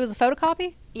 It was a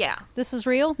photocopy? Yeah. This is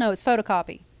real? No, it's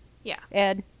photocopy. Yeah.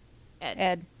 Ed.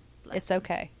 It's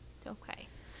okay. It's okay.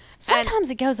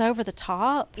 Sometimes it goes over the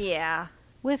top. Yeah.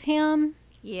 With him.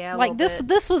 Yeah. Like this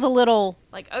was a little.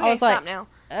 Like, okay, stop now.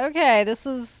 Okay, this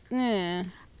was.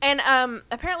 And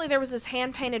apparently there was this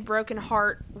hand-painted broken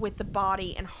heart with the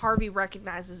body, and Harvey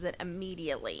recognizes it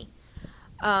immediately.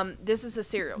 This is a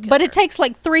serial killer. But it takes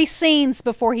like 3 scenes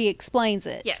before he explains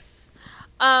it. Yes.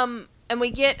 And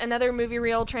we get another movie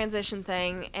reel transition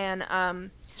thing, and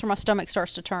so my stomach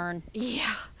starts to turn.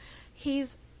 Yeah.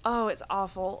 It's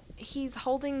awful. He's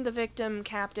holding the victim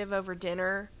captive over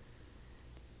dinner,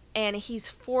 and he's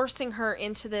forcing her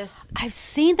into this... I've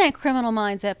seen that Criminal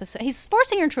Minds episode. He's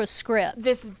forcing her into a script.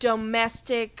 This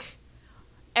domestic...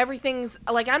 Everything's...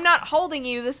 Like, I'm not holding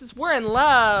you. We're in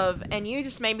love, and you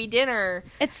just made me dinner.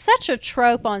 It's such a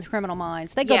trope on Criminal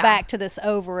Minds. They go back to this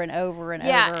over and over and over.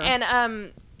 Yeah,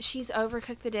 and she's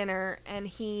overcooked the dinner, and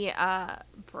he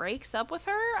breaks up with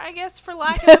her, I guess, for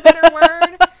lack of a better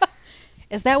word.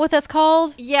 Is that what that's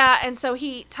called? Yeah, and so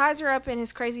he ties her up in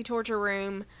his crazy torture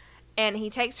room, and he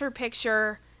takes her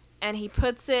picture, and he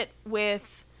puts it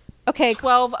with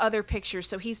 12 other pictures.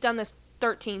 So he's done this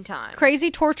 13 times.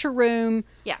 Crazy torture room.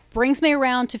 Yeah. Brings me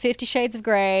around to 50 Shades of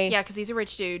Grey. Yeah, because he's a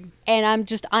rich dude.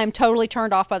 And I'm totally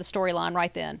turned off by the storyline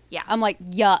right then. Yeah. I'm like,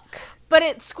 yuck. But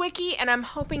it's squicky, and I'm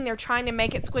hoping they're trying to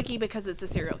make it squicky because it's a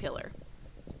serial killer.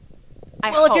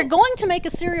 If you're going to make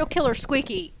a serial killer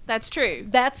squeaky... That's true.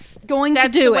 That's to do it.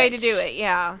 That's the way to do it,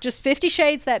 yeah. Just 50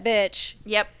 Shades that bitch.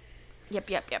 Yep.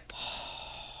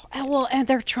 And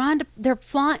they're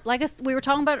flying, like we were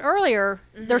talking about earlier,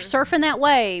 they're surfing that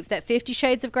wave, that 50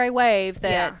 Shades of Grey wave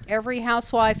that every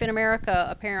housewife in America,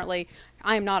 apparently,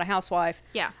 I am not a housewife.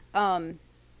 Yeah.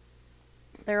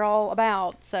 they're all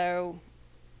about. So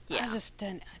Yeah. I just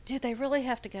didn't. Did they really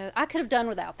have to go? I could have done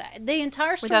without that. The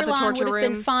entire Without the storyline torture would have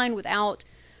been room? fine without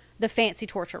the fancy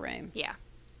torture room. Yeah.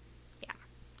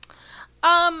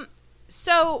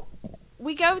 So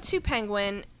we go to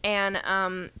Penguin,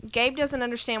 and Gabe doesn't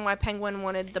understand why Penguin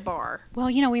wanted the bar. Well,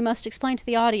 we must explain to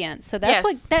the audience. So that's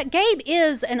Yes. that Gabe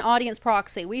is an audience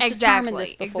proxy. We've determined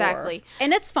this before. Exactly.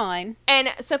 And it's fine.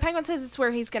 And so Penguin says it's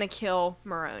where he's going to kill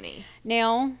Maroni.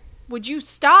 Now, Would you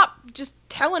stop just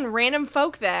telling random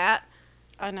folk that?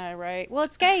 I know, right? Well,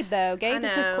 it's Gabe though. Gabe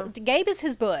is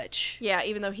his butch. Yeah,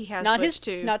 even though he has Not Butch his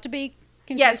too. not to be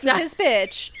confused Yes, with not- his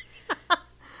bitch.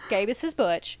 Gabe is his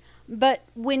butch. But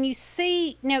when you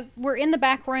see now we're in the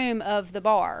back room of the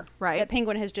bar Right. that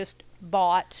Penguin has just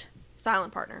bought.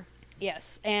 Silent partner.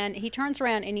 Yes, and he turns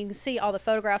around and you can see all the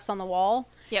photographs on the wall.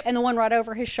 Yep. And the one right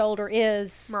over his shoulder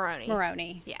is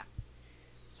Maroni. Yeah.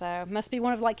 So must be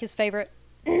one of his favorite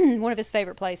one of his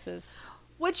favorite places.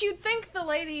 Would you think the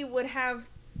lady would have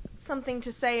something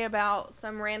to say about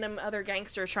some random other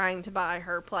gangster trying to buy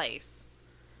her place?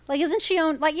 Like, isn't she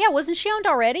owned? Like, yeah, wasn't she owned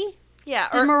already? Yeah,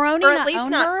 Did Maroni or at not least own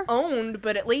not her? owned,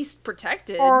 but at least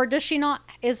protected. Or does she not?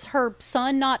 Is her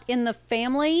son not in the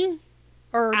family,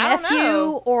 or I don't nephew,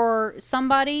 know. or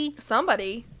somebody?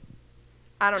 Somebody.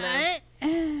 I don't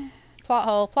know. Plot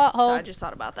hole. Plot So hole. I just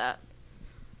thought about that.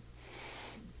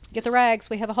 Get the rags.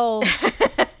 We have a hole.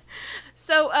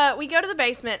 So we go to the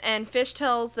basement, and Fish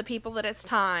tells the people that it's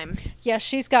time. Yeah,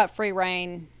 she's got free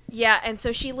reign. Yeah, and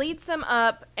so she leads them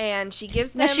up, and she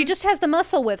gives them... Now she just has the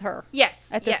muscle with her. Yes.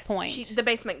 at this point. The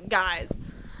basement guys.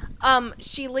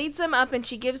 She leads them up, and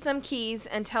she gives them keys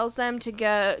and tells them to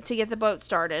go to get the boat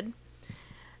started.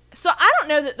 So I don't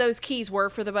know that those keys were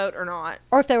for the boat or not.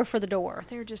 Or if they were for the door.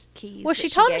 They're just keys. Well, that she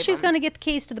told him gave she was them. going to get the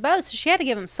keys to the boat, so she had to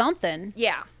give him something.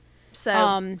 Yeah. So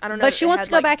I don't know. But she wants to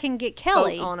go back and get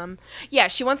Kelly. on them. Yeah,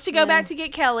 she wants to go back to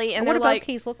get Kelly, and what they're do like, boat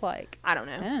keys look like? I don't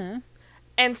know. Yeah.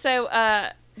 And so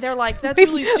they're like, that's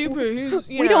really stupid.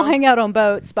 We don't hang out on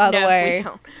boats, by the way. we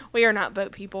don't. We are not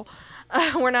boat people.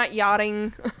 We're not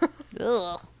yachting.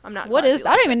 Ugh. I'm not. What classy is?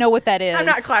 like I don't even know what that is. I'm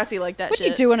not classy like that. What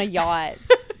shit. do you do on a yacht?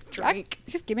 Drink.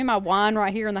 Just give me my wine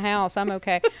right here in the house. I'm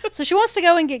okay. So she wants to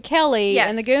go and get Kelly, Yes.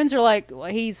 and the goons are like,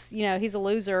 well, he's a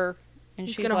loser, and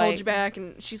He's she's gonna like, hold you back,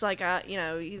 and she's like,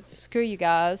 he's screw you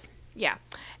guys. yeah.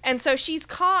 And so she's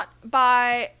caught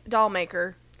by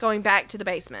Dollmaker going back to the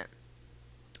basement,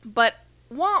 but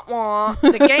wah wah,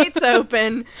 the gates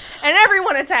open, and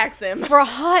everyone attacks him. For a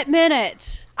hot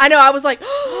minute. I know. I was like,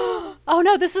 Oh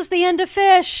no, this is the end of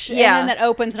Fish. Yeah. And then that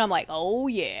opens, and I'm like, oh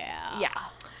yeah. yeah.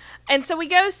 And so we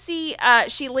go see.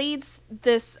 She leads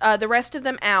the rest of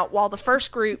them out while the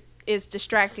first group is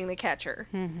distracting the catcher,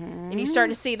 and you start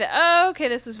to see that. Oh, okay,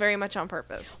 this was very much on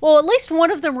purpose. Well, at least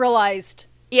one of them realized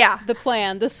Yeah. the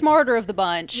plan, the smarter of the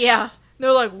bunch. Yeah.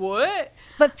 They're like, what?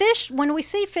 But Fish, when we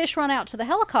see Fish run out to the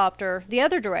helicopter, the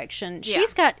other direction, Yeah.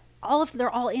 she's got they're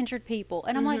all injured people.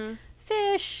 And I'm like,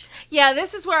 Fish, Yeah,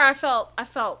 this is where I felt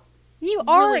you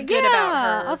are really good about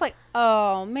her. I was like,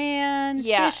 oh man,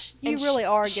 yeah. Fish, you And really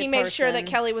are a good She made sure that person.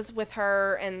 Kelly was with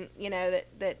her, and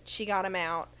that she got him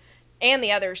out, and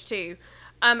the others too.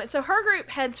 So her group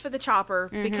heads for the chopper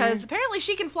because apparently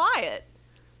she can fly it.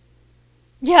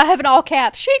 Yeah, I have an all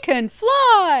caps. She can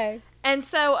fly. And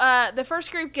so the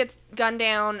first group gets gunned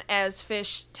down as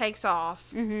Fish takes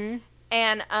off,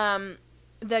 and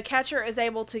the catcher is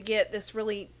able to get this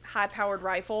really high-powered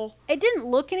rifle. It didn't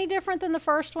look any different than the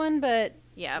first one, but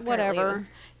Yeah, apparently whatever. it was.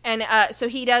 And so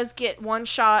he does get one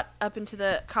shot up into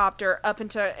the copter,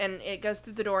 and it goes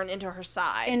through the door and into her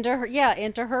side.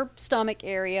 into her stomach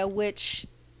area, which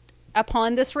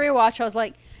upon this rewatch I was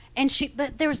like,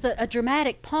 but there was a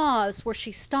dramatic pause where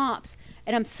she stops,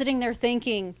 and I'm sitting there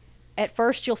thinking, at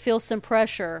first you'll feel some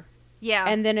pressure, Yeah.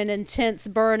 and then an intense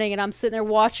burning, and I'm sitting there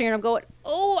watching, and I'm going,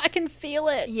 oh, I can feel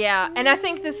it. Yeah, and I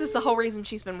think this is the whole reason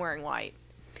she's been wearing white.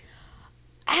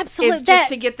 Absolutely. Is just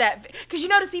to get that, because you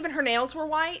notice even her nails were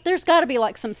white. There's got to be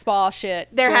like some spa shit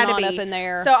There going had to on be up in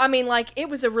there. So I mean, like, it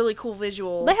was a really cool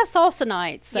visual. They have salsa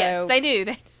nights, so yes, they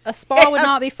do. a spa would have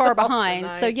not be far salsa behind.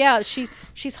 night. So yeah,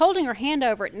 she's holding her hand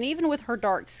over it, and even with her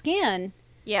dark skin,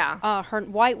 Yeah, her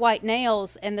white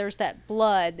nails, and there's that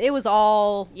blood. It was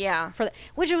all yeah. for that,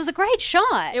 which it was a great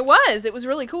shot. It was. It was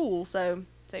really cool. So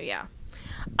yeah.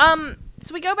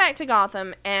 So we go back to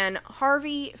Gotham, and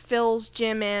Harvey fills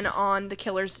Jim in on the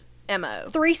killer's MO.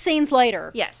 3 scenes later.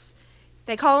 Yes,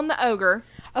 they call him the Ogre.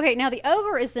 Okay, now the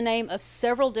Ogre is the name of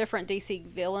several different DC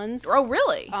villains. Oh,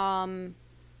 really?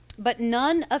 But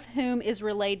none of whom is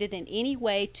related in any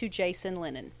way to Jason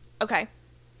Lennon. Okay.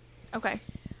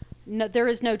 No, there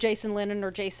is no Jason Lennon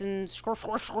or Jason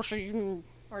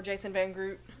Or Jason Van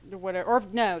Groot. or whatever. Or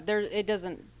no, it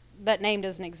doesn't. That name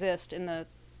doesn't exist in the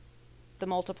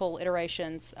multiple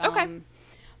iterations. Okay.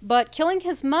 But killing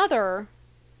his mother,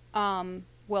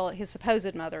 his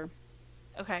supposed mother.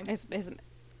 Okay. His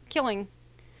killing.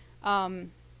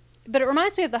 But it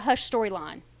reminds me of the Hush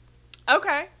storyline.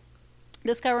 Okay.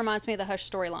 This guy reminds me of the Hush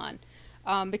storyline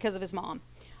because of his mom.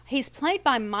 He's played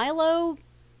by Milo.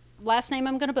 Last name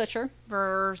I'm going to butcher.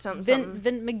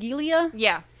 Ventimiglia.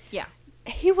 Yeah.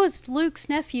 He was Luke's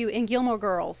nephew in Gilmore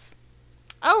Girls.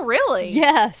 Oh, really?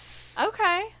 Yes.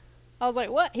 Okay. I was like,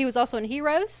 what? He was also in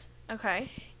Heroes. Okay.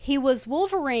 He was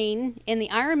Wolverine in the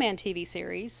Iron Man TV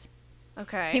series.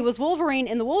 Okay. He was Wolverine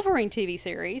in the Wolverine TV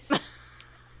series.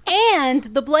 And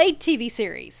the Blade TV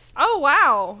series. Oh,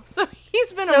 wow. So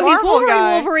he's been a Marvel he's Wolverine,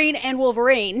 guy. Wolverine, and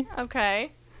Wolverine.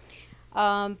 Okay.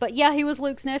 But yeah, he was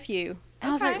Luke's nephew.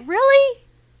 And I was like, really?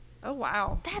 Oh,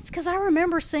 wow. That's because I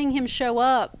remember seeing him show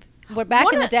up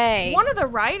back in the day. One of the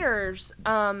writers,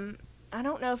 I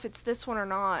don't know if it's this one or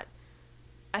not.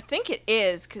 I think it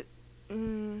is.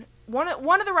 One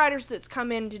of the writers that's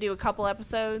come in to do a couple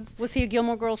episodes. Was he a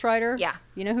Gilmore Girls writer? Yeah.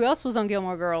 You know who else was on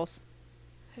Gilmore Girls?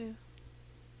 Who?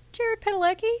 Jared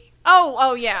Padalecki.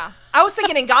 Oh, yeah. I was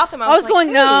thinking in Gotham. I was like,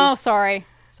 going, no, sorry.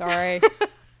 I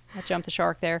jumped the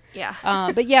shark there. Yeah.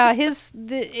 But yeah,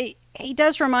 he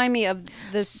does remind me of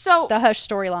the Hush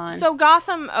storyline. So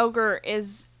Gotham Ogre,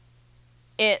 is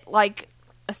it like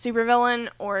a supervillain,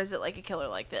 or is it like a killer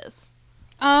like this?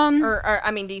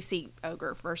 DC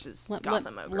Ogre versus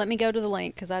Gotham Ogre. Let me go to the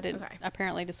link because I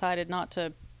apparently decided not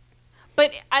to.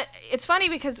 But it's funny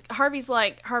because Harvey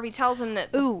tells him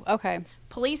that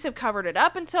police have covered it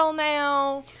up until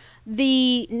now.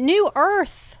 The New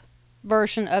Earth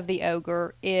version of the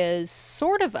ogre is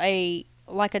sort of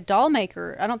like a doll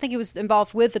maker. I don't think he was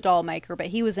involved with the doll maker, but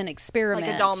he was an experiment.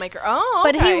 Like a doll maker. Oh,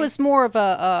 okay. But he was more of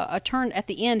a turn at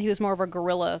the end. He was more of a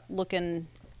gorilla looking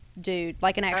dude,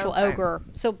 like an actual ogre.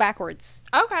 So backwards.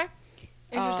 Okay.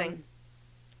 Interesting.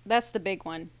 That's the big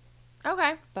one.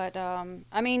 Okay. But,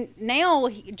 now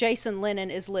Jason Lennon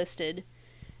is listed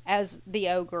as the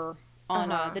ogre on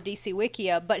the DC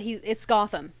Wikia, but it's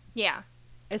Gotham. Yeah.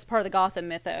 It's part of the Gotham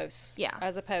mythos. Yeah.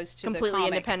 As opposed to completely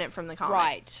independent from the comic.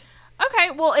 Right.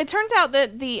 Okay, well, it turns out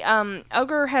that the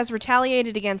ogre has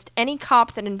retaliated against any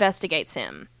cop that investigates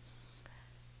him.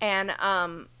 And,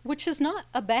 which is not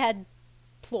a bad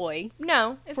ploy.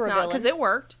 No, it's not, because it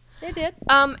worked. It did.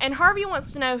 And Harvey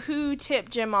wants to know who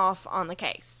tipped Jim off on the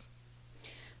case.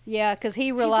 Yeah, because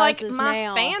he realizes he's like,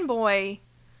 now. my fanboy.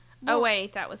 Well, oh,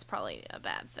 wait, that was probably a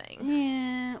bad thing.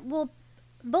 Yeah, well,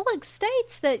 Bullock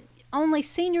states that only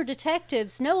senior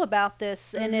detectives know about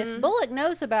this, and if Bullock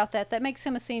knows about that, that makes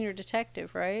him a senior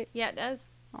detective, right? Yeah, it does.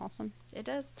 Awesome. It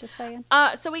does. Just saying.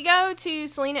 So we go to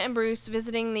Selena and Bruce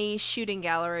visiting the shooting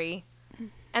gallery,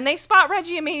 and they spot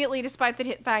Reggie immediately despite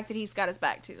the fact that he's got his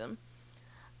back to them.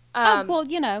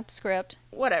 Script.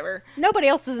 Whatever. Nobody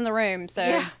else is in the room, so...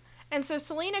 Yeah. And so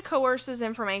Selena coerces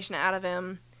information out of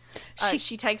him.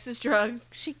 She takes his drugs.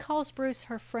 She calls Bruce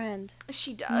her friend.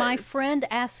 She does. My friend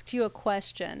asked you a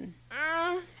question.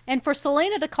 And for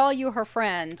Selena to call you her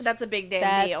friend... That's a big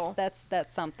damn deal. That's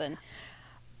something.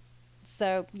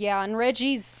 So, yeah, and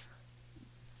Reggie's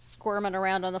squirming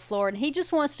around on the floor, and he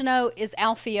just wants to know, is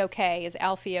Alfie okay? Is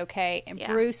Alfie okay? And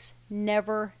Bruce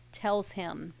never tells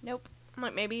him. Nope. I'm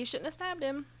like, maybe you shouldn't have stabbed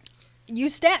him. You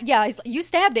stabbed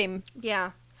him.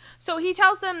 Yeah. So he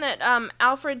tells them that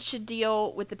Alfred should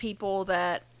deal with the people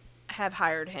that have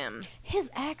hired him.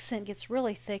 His accent gets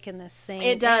really thick in this scene.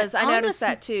 It does. I noticed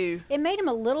that too. It made him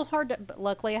a little hard to... But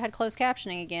luckily, I had closed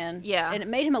captioning again. Yeah. And it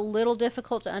made him a little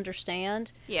difficult to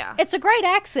understand. Yeah. It's a great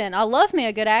accent. I love me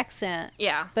a good accent.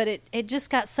 Yeah. But it just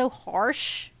got so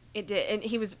harsh. It did. And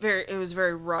it was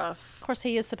very rough. Of course,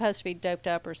 he is supposed to be doped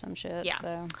up or some shit.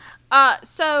 Yeah.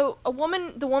 So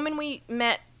the woman we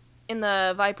met in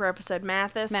the Viper episode,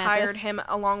 Mathis, hired him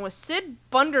along with Sid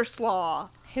Bunderslaw.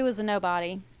 Who was a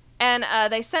nobody. And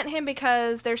they sent him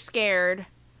because they're scared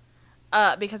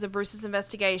because of Bruce's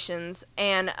investigations.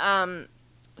 And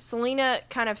Selena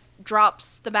kind of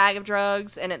drops the bag of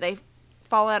drugs and they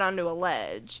fall out onto a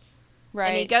ledge. Right.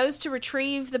 And he goes to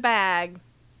retrieve the bag.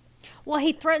 Well,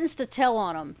 he threatens to tell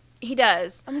on him. He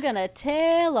does. I'm going to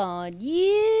tell on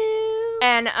you.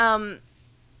 And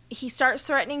he starts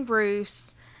threatening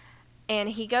Bruce. And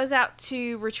he goes out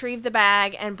to retrieve the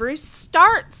bag, and Bruce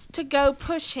starts to go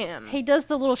push him. He does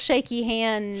the little shaky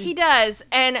hand. He does,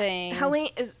 and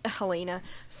Selena.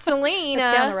 It's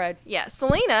down the road. Yeah,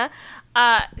 Selena.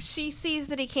 She sees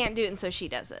that he can't do it, and so she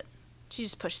does it. She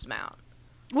just pushes him out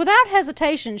without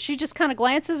hesitation. She just kind of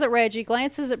glances at Reggie,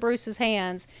 glances at Bruce's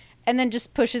hands, and then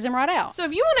just pushes him right out. So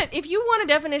if you want a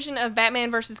definition of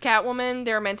Batman versus Catwoman,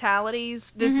 their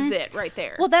mentalities, this is it right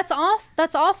there. Well, that's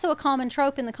also a common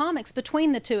trope in the comics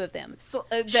between the two of them. So,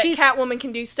 that Catwoman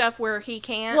can do stuff where he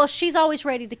can't. Well, she's always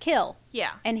ready to kill.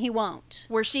 Yeah. And he won't.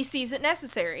 Where she sees it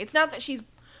necessary. It's not that she's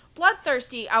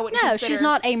bloodthirsty. I wouldn't. No, consider. She's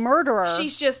not a murderer.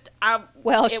 She's just. It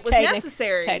was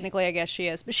necessary. Technically, I guess she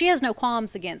is, but she has no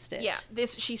qualms against it. Yeah.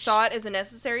 She saw it as a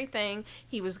necessary thing.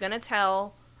 He was gonna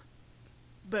tell.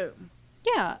 Boom.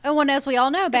 Yeah, and as we all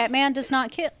know, Batman does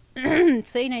not kill.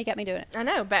 See, now you got me doing it. I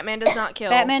know, Batman does not kill.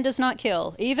 Batman does not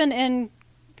kill. Even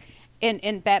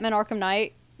in Batman Arkham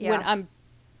Knight, when I'm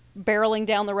barreling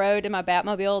down the road in my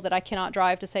Batmobile that I cannot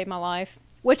drive to save my life,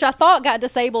 which I thought got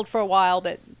disabled for a while,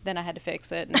 but then I had to fix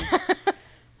it. And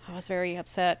I was very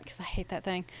upset because I hate that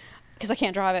thing because I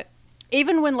can't drive it.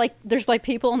 Even when there's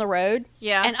people on the road,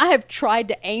 and I have tried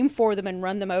to aim for them and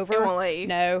run them over. It won't let you.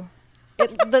 No.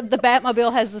 The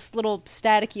Batmobile has this little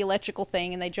staticky electrical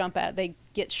thing, and they jump out. They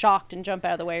get shocked and jump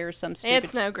out of the way, or some stupid.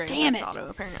 It's no Grand Theft Auto,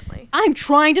 apparently. I'm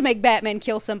trying to make Batman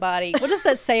kill somebody. What does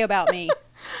that say about me?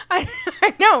 I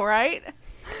know, right?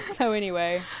 So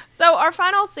anyway, our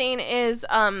final scene is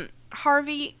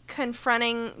Harvey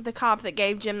confronting the cop that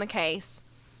gave Jim the case,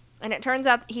 and it turns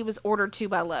out he was ordered to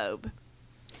by Loeb.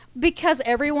 Because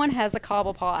everyone has a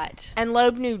Cobblepot. And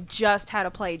Loeb knew just how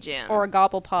to play Jim. Or a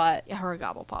Gobblepot. Yeah, or a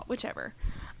Gobblepot, whichever.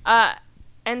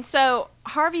 And so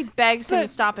Harvey begs him to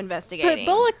stop investigating. But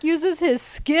Bullock uses his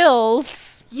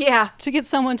skills to get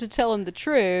someone to tell him the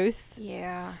truth.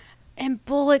 Yeah. And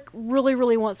Bullock really,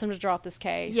 really wants him to drop this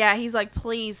case. Yeah, he's like,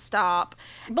 please stop.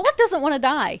 Bullock doesn't want to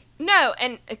die. No,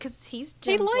 and because he's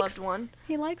Jim's loved one.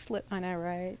 He likes I know,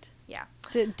 right? Yeah.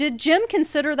 Did Jim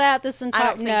consider that this entire... I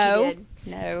don't think he did.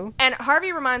 No. And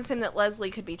Harvey reminds him that Leslie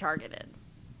could be targeted.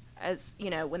 As,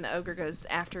 when the ogre goes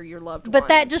after your loved one. But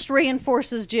that just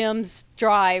reinforces Jim's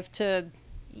drive to...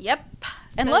 Yep.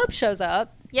 And Loeb shows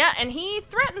up. Yeah, and he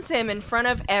threatens him in front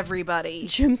of everybody.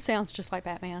 Jim sounds just like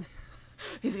Batman.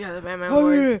 He's got the Batman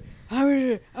voice.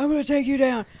 I'm gonna take you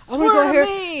down. I'm gonna go here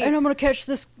and I'm gonna catch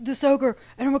this ogre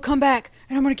and I'm gonna come back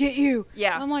and I'm gonna get you.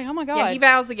 Yeah. I'm like, oh my god. Yeah, he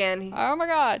vows again. Oh my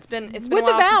god. It's been with a while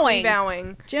the vowing. Since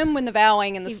vowing. Jim with the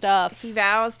vowing and the stuff. He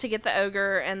vows to get the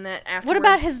ogre, and that afterwards. What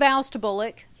about his vows to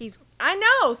Bullock? I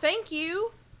know. Thank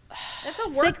you. That's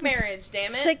a work marriage. Damn it.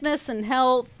 Sickness and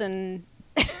health and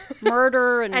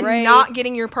murder and rape. Not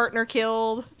getting your partner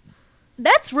killed.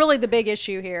 That's really the big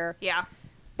issue here. Yeah.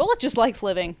 Bullock just likes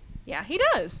living. Yeah, he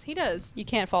does. He does. You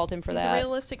can't fault him for that. He's a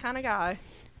realistic kind of guy.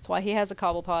 That's why he has a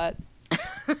Cobblepot.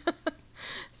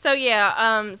 So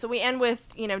yeah, so we end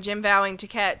with, Jim vowing to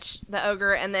catch the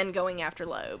ogre and then going after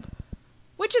Loeb.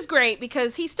 Which is great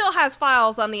because he still has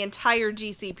files on the entire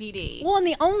GCPD. Well, and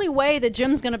the only way that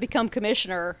Jim's going to become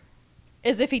commissioner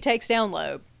is if he takes down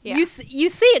Loeb. Yeah. You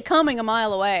see it coming a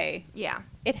mile away. Yeah.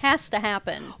 It has to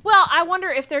happen. Well, I wonder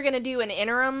if they're going to do an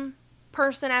interim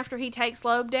person after he takes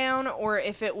Loeb down, or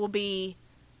if it will be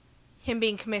him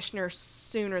being commissioner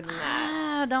sooner than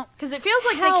that. Don't. Because it feels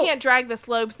like they can't drag this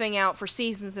Loeb thing out for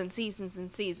seasons and seasons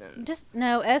and seasons.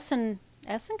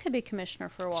 Essen could be commissioner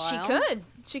for a while.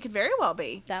 She could very well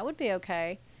be. That would be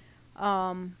okay.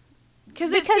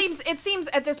 Because it seems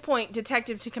at this point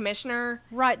detective to commissioner.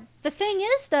 Right. The thing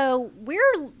is, though,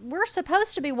 we're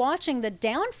supposed to be watching the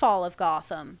downfall of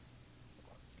Gotham.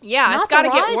 Yeah, it's got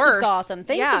to get worse. Of Gotham.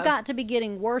 Things have got to be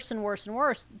getting worse and worse and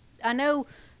worse. I know.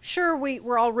 Sure,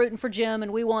 we're all rooting for Jim,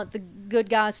 and we want the good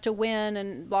guys to win,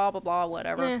 and blah blah blah,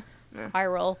 whatever. I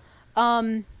roll.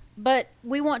 But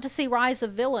we want to see rise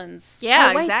of villains.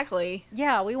 Yeah, exactly.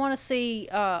 Yeah, we want to see.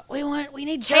 We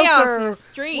need chaos Joker. In the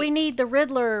streets. We need the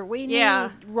Riddler. We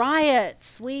need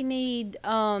riots. We need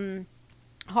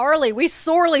Harley. We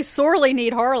sorely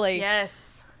need Harley.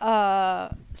 Yes.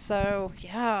 So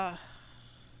yeah.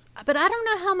 But I don't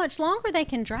know how much longer they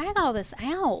can drag all this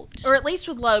out. Or at least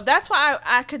with Loeb. That's why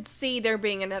I could see there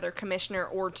being another commissioner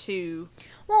or two.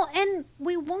 Well, and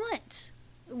we want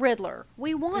Riddler.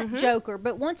 We want Joker.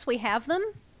 But once we have them...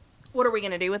 What are we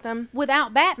going to do with them?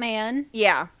 Without Batman...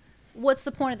 Yeah. What's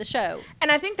the point of the show?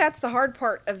 And I think that's the hard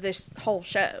part of this whole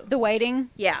show. The waiting?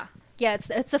 Yeah. Yeah,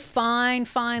 it's a fine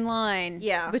line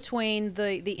between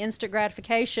the instant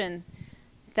gratification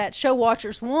that show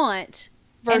watchers want...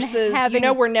 Versus,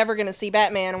 we're never going to see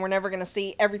Batman, and we're never going to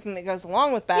see everything that goes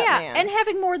along with Batman. Yeah, and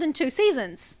having more than 2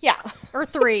 seasons. Yeah. Or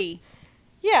 3.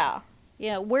 Yeah.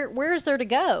 Yeah, where is there to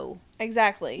go?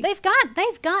 Exactly. They've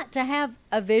got to have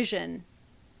a vision.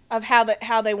 Of how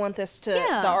they want this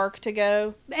the arc to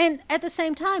go. And at the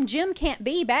same time, Jim can't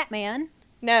be Batman.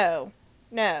 No.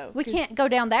 We can't go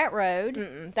down that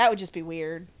road. That would just be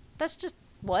weird. That's just,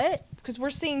 what? Because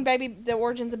we're seeing the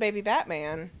origins of baby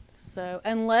Batman. So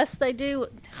unless they do,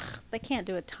 they can't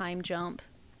do a time jump.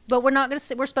 But we're not going to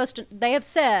see. We're supposed to. They have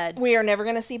said we are never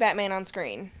going to see Batman on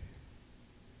screen.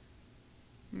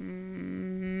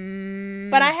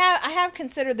 But I have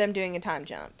considered them doing a time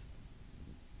jump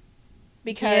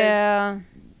because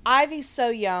Ivy's so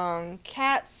young,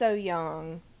 Cat's so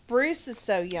young, Bruce is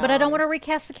so young. But I don't want to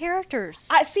recast the characters.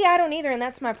 I don't either, and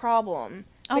that's my problem.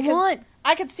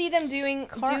 I could see them doing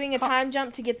a time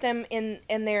jump to get them in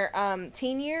their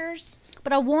teen years.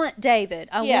 But I want David.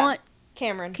 I want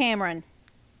Cameron,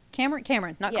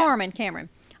 not Carmen. Cameron.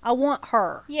 I want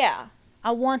her. Yeah.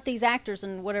 I want these actors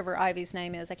and whatever Ivy's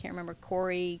name is. I can't remember.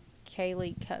 Corey,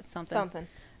 Kaylee, something.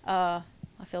 I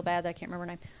feel bad that I can't remember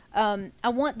her name. I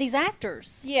want these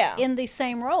actors in these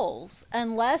same roles,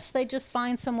 unless they just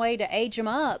find some way to age them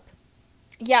up.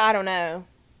 Yeah, I don't know.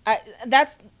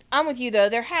 I'm with you, though.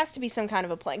 There has to be some kind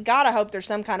of a plan. God, I hope there's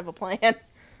some kind of a plan.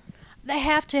 They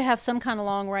have to have some kind of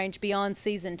long range beyond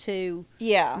season 2.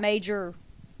 Yeah. Major.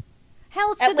 How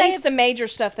else could they the major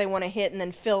stuff they want to hit and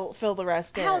then fill the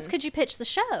rest in. How else could you pitch the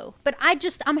show? But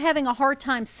I'm having a hard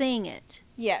time seeing it.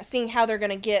 Yeah, seeing how they're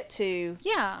going to get to.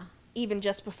 Yeah. Even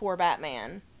just before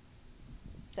Batman.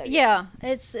 So yeah,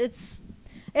 it's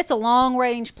a long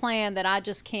range plan that I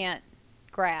just can't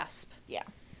grasp. Yeah.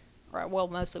 Right. Well,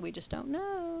 mostly we just don't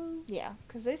know. Yeah,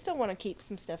 because they still want to keep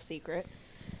some stuff secret.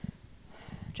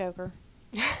 Joker.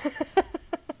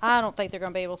 I don't think they're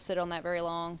going to be able to sit on that very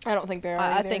long. I don't think they are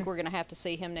I think we're going to have to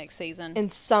see him next season. In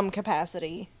some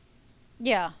capacity.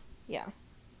 Yeah. Yeah.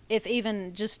 If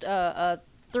even just a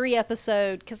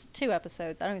 3-episode, because 2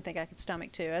 episodes, I don't even think I could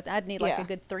stomach 2. I'd need like a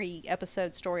good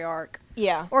 3-episode story arc.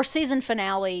 Yeah. Or season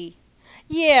finale.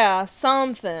 Yeah,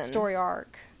 something. Story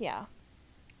arc. Yeah.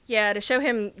 Yeah, to show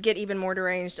him get even more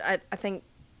deranged, I think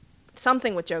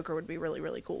something with Joker would be really,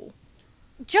 really cool.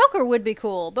 Joker would be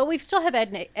cool, but we still have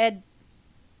Ed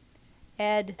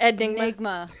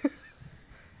Enigma.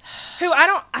 Who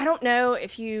I don't know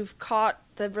if you've caught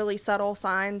the really subtle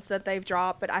signs that they've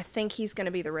dropped, but I think he's going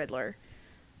to be the Riddler.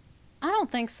 I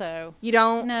don't think so. You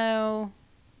don't? No.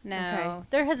 Okay.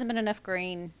 There hasn't been enough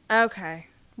green. Okay.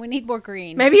 We need more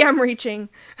green. Maybe I'm reaching.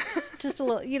 Just a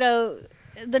little,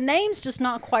 the name's just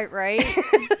not quite right.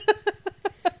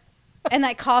 And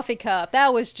that coffee cup,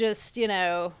 that was just,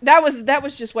 That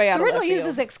was just way out of left field. The Riddler uses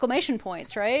uses exclamation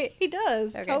points, right? He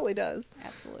does. Okay. Totally does.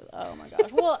 Absolutely. Oh, my gosh.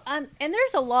 Well, and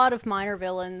there's a lot of minor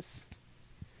villains.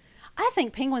 I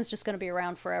think Penguin's just going to be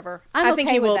around forever. I think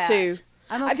he will, too.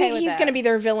 I think he's going to be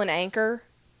their villain anchor.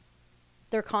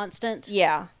 Their constant?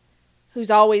 Yeah. Who's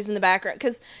always in the background.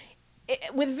 Because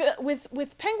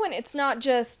with Penguin, it's not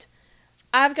just,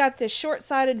 I've got this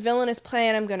short-sighted villainous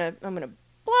plan, I'm gonna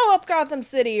blow up Gotham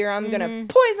City, or I'm going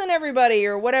to poison everybody,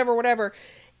 or whatever.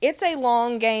 It's a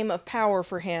long game of power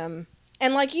for him.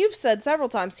 And like you've said several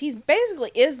times, he's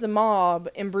basically is the mob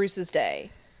in Bruce's day.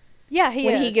 Yeah, he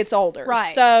is. When he gets older.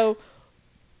 Right. So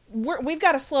we've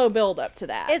got a slow build up to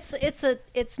that.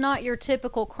 It's not your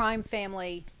typical crime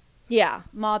family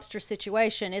mobster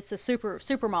situation. It's a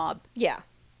super mob. Yeah.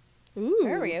 Ooh.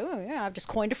 There we go. Yeah, I've just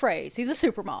coined a phrase. He's a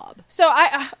super mob. So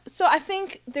I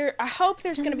think I hope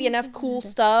there's going to be enough cool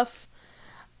stuff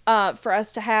for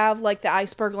us to have, like the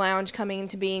Iceberg Lounge coming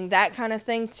into being, that kind of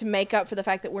thing, to make up for the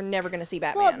fact that we're never going to see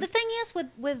Batman. Well, the thing is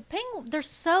with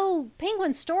Penguin,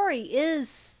 Penguin's story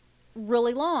is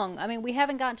really long. I mean, we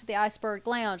haven't gotten to the Iceberg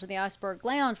Lounge, and the Iceberg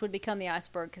Lounge would become the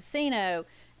Iceberg Casino.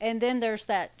 And then there's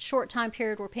that short time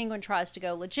period where Penguin tries to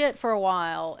go legit for a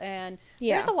while, and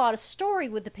there's a lot of story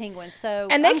with the Penguin. So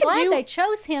I'm glad they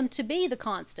chose him to be the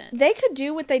constant. They could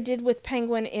do what they did with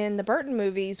Penguin in the Burton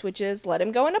movies, which is let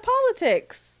him go into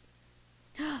politics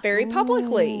very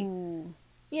publicly.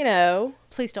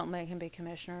 Please don't make him be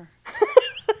commissioner.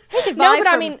 He could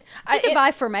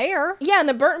vie for mayor. Yeah, in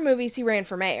the Burton movies, he ran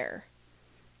for mayor.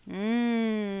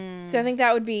 So I think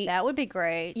that would be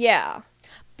great. Yeah.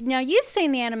 Now, you've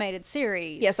seen the animated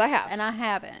series. Yes, I have. And I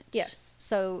haven't. Yes.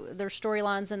 So there's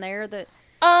storylines in there that...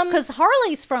 Because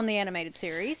Harley's from the animated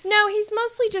series. No, he's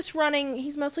mostly just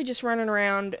running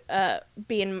around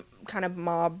being kind of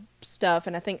mob stuff,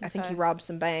 and I think he robs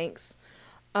some banks.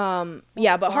 But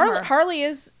Harley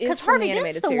is from the animated series. Because Harvey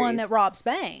Dent's the one that robs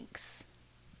banks.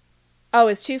 Oh,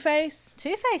 is Two-Face?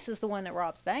 Two-Face is the one that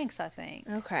robs banks, I think.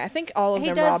 Okay, I think all of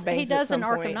them rob banks at some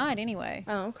point. He does in Arkham Knight anyway.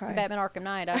 Oh, okay. Batman Arkham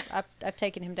Knight. I've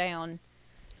taken him down.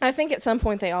 I think at some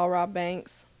point they all rob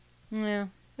banks. Yeah.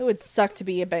 It would suck to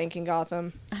be a bank in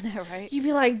Gotham. I know, right? You'd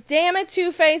be like, damn it,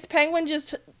 Two-Face, Penguin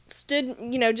just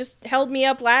just held me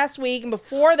up last week, and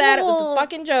before that it was the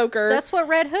fucking Joker. That's what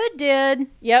Red Hood did.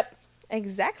 Yep,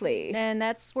 exactly. And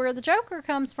that's where the Joker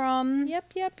comes from.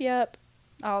 Yep.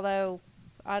 Although...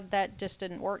 that just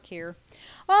didn't work here.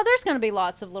 Well, there's going to be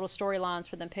lots of little storylines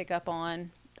for them to pick up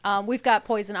on. We've got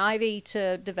Poison Ivy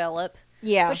to develop.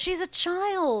 Yeah. But she's a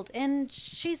child, and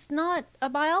she's not a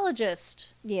biologist.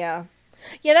 Yeah.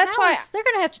 Yeah, that's why... They're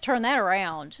going to have to turn that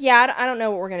around. Yeah, I don't know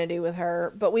what we're going to do with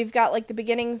her. But we've got, like, the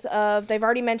beginnings of... They've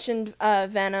already mentioned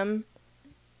Venom.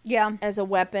 Yeah. As a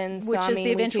weapon. So, Which is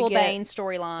the eventual Bane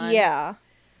storyline. Yeah.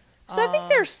 So I think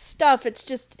there's stuff. It's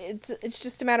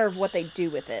just a matter of what they do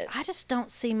with it. I just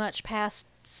don't see much past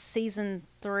season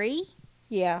 3.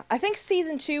 Yeah. I think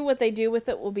season 2, what they do with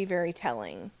it will be very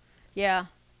telling. Yeah.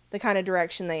 The kind of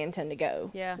direction they intend to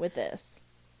go with this.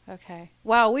 Okay.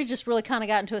 Wow, we just really kind of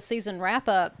got into a season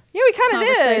wrap-up. Yeah, we kind of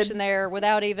did. Conversation there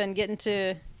without even getting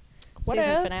to what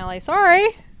season else? Finale. Sorry.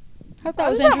 Hope that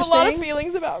was interesting. I have a lot of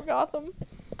feelings about Gotham.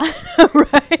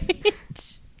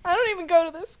 Right. I don't even go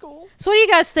to this school. So what do you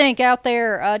guys think out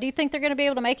there? Do you think they're going to be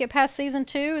able to make it past season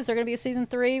 2? Is there going to be a season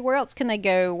 3? Where else can they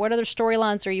go? What other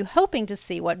storylines are you hoping to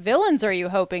see? What villains are you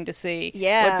hoping to see?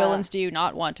 Yeah. What villains do you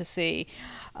not want to see?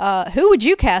 Who would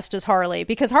you cast as Harley?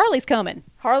 Because Harley's coming.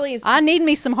 I need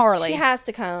me some Harley. She has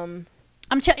to come.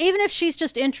 Even if she's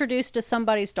just introduced as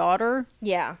somebody's daughter.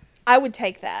 Yeah. I would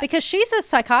take that. Because she's a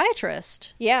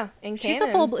psychiatrist. Yeah, in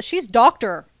canon. She's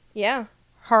Dr. Yeah.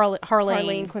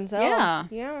 Harleen Quinzel. Yeah.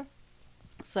 Yeah.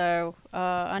 So,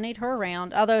 I need her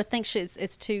around. Although I think she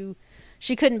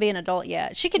couldn't be an adult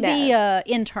yet. She could be an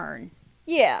intern.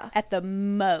 Yeah. At the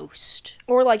most.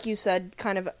 Or like you said,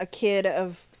 kind of a kid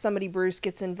of somebody Bruce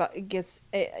gets introduced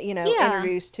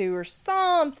to or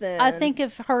something. I think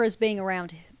of her as being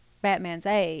around Batman's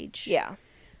age. Yeah.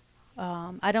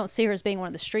 I don't see her as being one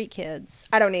of the street kids.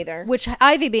 I don't either. Which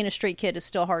Ivy being a street kid is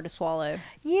still hard to swallow.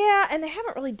 Yeah, and they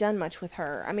haven't really done much with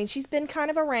her. I mean, she's been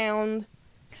kind of around.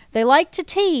 They like to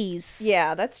tease.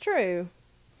 Yeah, that's true.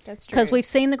 That's true. Because we've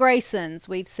seen the Graysons.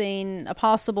 We've seen a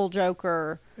possible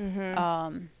Joker.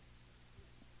 Mm-hmm.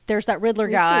 There's that Riddler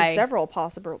guy. We've seen several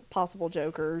possible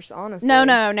Jokers, honestly. No,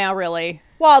 now really.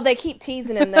 Well, they keep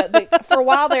teasing him. For a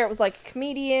while there, it was like a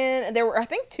comedian. There were, I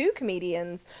think, 2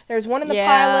 comedians. There was one in the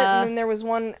pilot, and then there was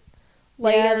one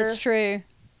later. Yeah, that's true.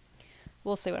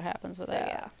 We'll see what happens with that.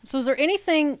 Yeah. So is there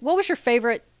anything... What was your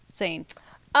favorite scene?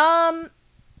 I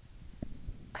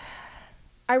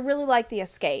really like the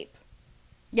escape.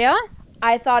 Yeah?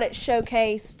 I thought it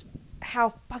showcased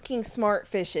how fucking smart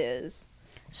Fish is.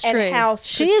 It's true. And how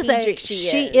strategic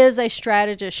she is a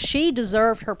strategist. She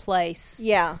deserved her place.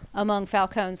 Yeah. Among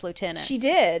Falcone's lieutenants. She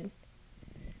did.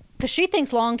 Because she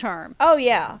thinks long term. Oh,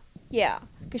 yeah. Yeah.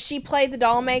 Because she played the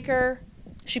doll maker.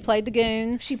 She played the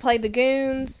goons.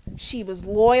 She was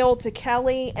loyal to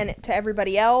Kelly and to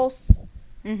everybody else.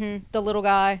 Mm-hmm. The little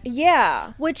guy.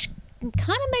 Yeah. Which kind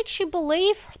of makes you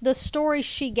believe the story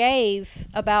she gave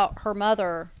about her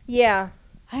mother. Yeah.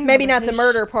 Maybe not the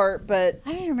murder part, but...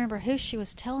 I don't remember who she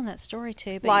was telling that story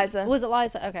to. But Liza. Was it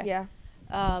Liza? Okay. Yeah.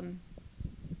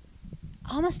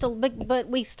 But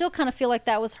we still kind of feel like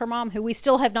that was her mom, who we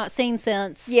still have not seen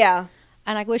since. Yeah.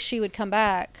 And I wish she would come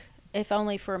back, if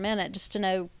only for a minute, just to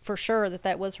know for sure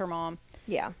that was her mom.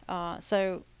 Yeah.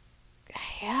 So,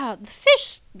 yeah, the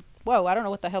fish... Whoa, I don't know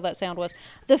what the hell that sound was.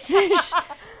 The fish...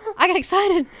 I got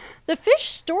excited. The Fish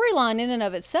storyline in and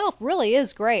of itself really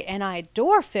is great, and I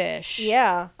adore Fish.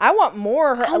 Yeah. I want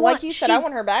more. Like you said, I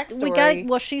want her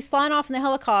backstory. She's flying off in the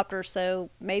helicopter, so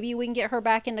maybe we can get her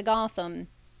back into Gotham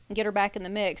and get her back in the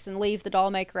mix and leave the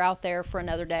doll maker out there for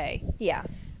another day. Yeah.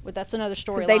 But that's another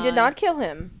storyline. Because they did not kill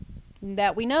him.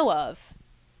 That we know of.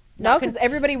 No, because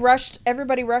everybody rushed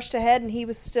ahead, and he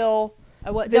was still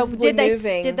visibly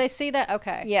moving. Did they see that?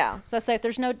 Okay. Yeah. So I say if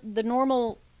there's the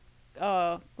normal...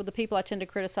 with the people I tend to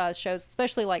criticize shows,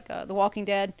 especially like The Walking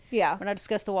Dead. Yeah. When I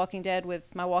discuss The Walking Dead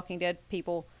with my Walking Dead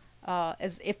people,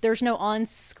 as if there's no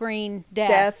on-screen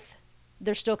death,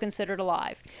 they're still considered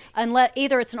alive. Unless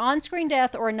either it's an on-screen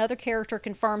death or another character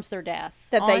confirms their death.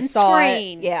 That they saw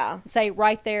it. Yeah. Say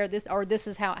right there, this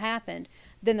is how it happened.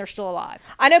 Then they're still alive.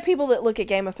 I know people that look at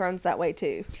Game of Thrones that way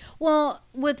too. Well,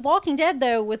 with Walking Dead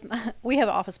though, we have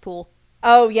an office pool.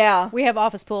 Oh, yeah. We have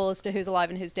office pool as to who's alive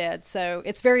and who's dead. So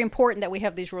it's very important that we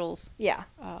have these rules. Yeah.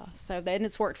 And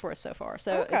it's worked for us so far.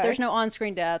 So if there's no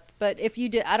on-screen death. But if you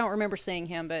did, I don't remember seeing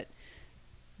him, but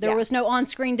there was no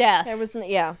on-screen death. There was,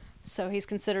 yeah. So he's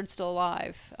considered still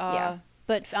alive. Yeah.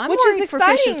 But I'm worried for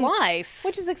Fish's life.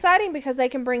 Which is exciting because they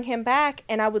can bring him back.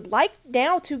 And I would like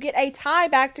now to get a tie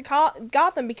back to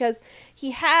Gotham because he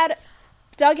had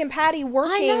Doug and Patty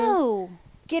working. I know.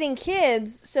 Getting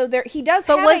kids, so he does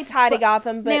have a tie to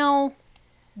Gotham. But now,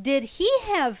 did he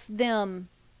have them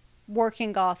work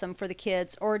in Gotham for the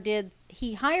kids, or did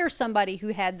he hire somebody who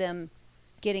had them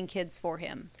getting kids for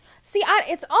him? See,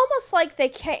 it's almost like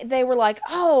they were like,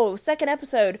 oh, second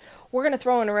episode, we're going to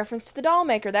throw in a reference to the doll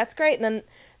maker. That's great. And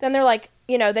then they're like,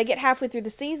 they get halfway through the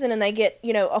season and they get,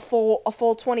 a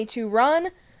full 22 run.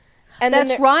 And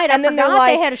that's right. I forgot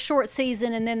they had a short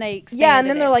season and then they expanded Yeah, and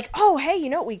then they're like, oh, hey, you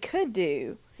know what we could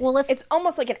do? Well, it's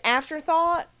almost like an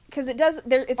afterthought because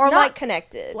it's not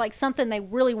connected. Like something they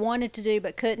really wanted to do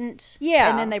but couldn't. Yeah.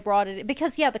 And then they brought it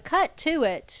because the cut to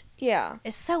it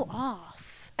is so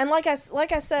off. And like I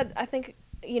said, I think,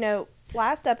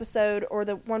 last episode or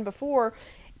the one before,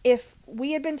 if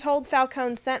we had been told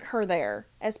Falcone sent her there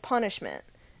as punishment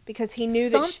because he knew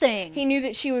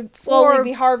that she would slowly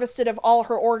be harvested of all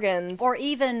her organs. Or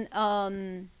even,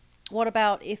 what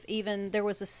about if even there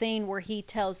was a scene where he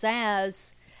tells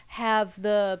Zaz, have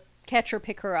the catcher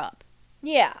pick her up?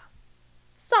 Yeah.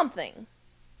 Something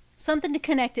to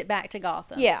connect it back to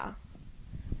Gotham. Yeah.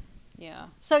 Yeah.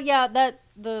 So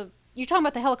you're talking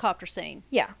about the helicopter scene.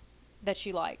 Yeah. That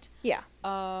you liked. Yeah.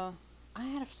 I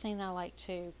had a scene I liked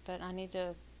too, but I need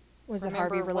to. Was it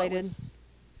Harvey related?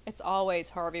 It's always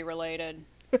Harvey related.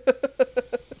 I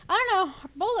don't know.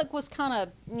 Bullock was kind of.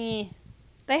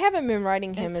 They haven't been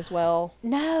writing him as well.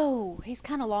 No, he's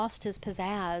kind of lost his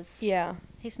pizzazz. Yeah.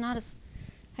 He's not as.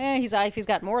 He's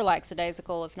got more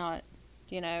lackadaisical, if not,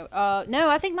 No,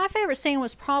 I think my favorite scene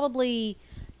was probably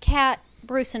Cat,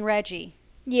 Bruce, and Reggie.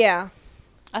 Yeah.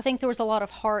 I think there was a lot of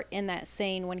heart in that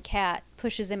scene when Cat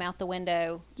pushes him out the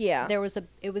window. Yeah. It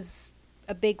was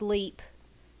a big leap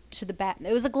to the bat.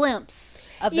 It was a glimpse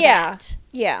of the bat.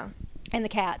 Yeah. And the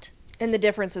cat. And the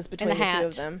differences between the two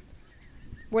of them.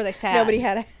 Where they sat. Nobody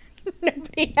had a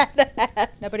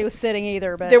hat. Nobody was sitting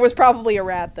either, but there was probably a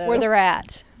rat though. Where they're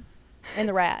at. And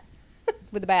the rat.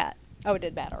 With the bat. Oh, it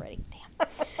did bat already. Damn.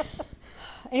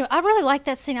 Anyway, I really liked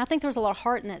that scene. I think there was a lot of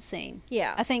heart in that scene.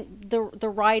 Yeah. I think the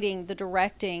writing, the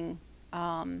directing,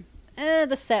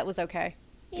 the set was okay.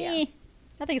 Yeah.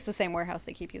 I think it's the same warehouse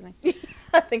they keep using.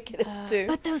 I think it is too.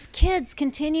 But those kids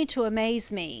continue to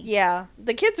amaze me. Yeah.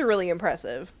 The kids are really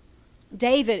impressive.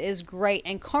 David is great.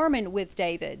 And Carmen with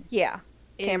David. Yeah.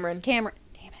 Cameron. Damn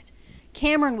it.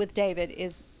 Cameron with David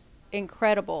is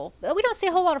incredible. We don't see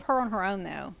a whole lot of her on her own,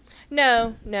 though.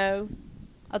 No.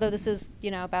 Although this is,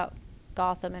 about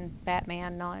Gotham and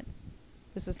Batman,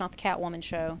 this is not the Catwoman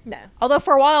show. No. Although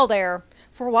for a while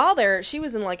there, she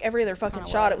was in like every other fucking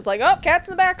shot. It was like, oh, Cat's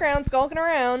in the background skulking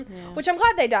around, which I'm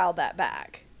glad they dialed that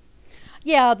back.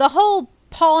 Yeah, the whole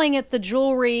pawing at the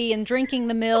jewelry and drinking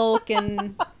the milk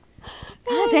and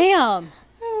God damn.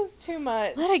 That was too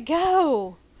much. Let it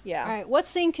go. Yeah. All right, what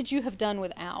scene could you have done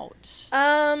without?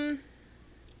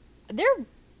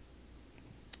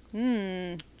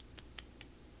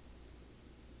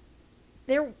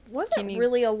 There wasn't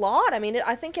really a lot. I mean,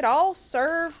 I think it all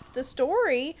served the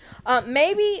story.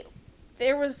 Maybe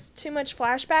there was too much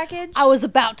flashbackage. I was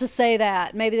about to say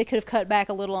that. Maybe they could have cut back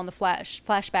a little on the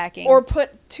flashbacking. Or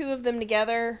put two of them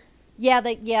together. Yeah,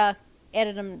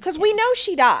 edit them. Because we know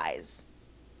she dies.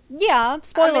 Yeah,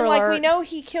 spoiler alert. We know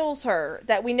he kills her.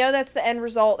 That we know that's the end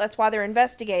result. That's why they're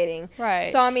investigating.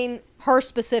 Right. So, I mean... Her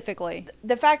specifically.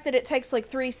 The fact that it takes,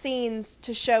 3 scenes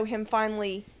to show him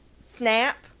finally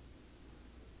snap...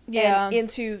 Yeah. And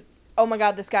into, oh my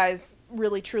God, this guy's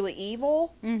really truly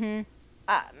evil. Mm-hmm.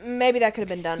 Maybe that could have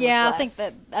been done. With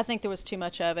less. I think there was too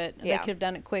much of it. Yeah. They could have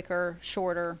done it quicker,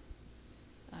 shorter.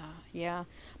 Yeah.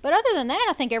 But other than that,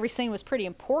 I think every scene was pretty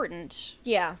important.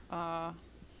 Yeah.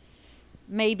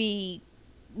 Maybe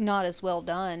not as well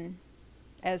done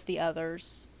as the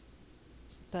others,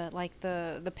 but like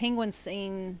the penguin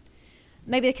scene,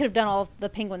 maybe they could have done all the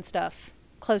penguin stuff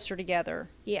closer together.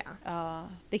 Yeah.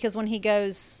 Because when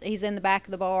he's in the back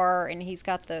of the bar and he's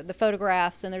got the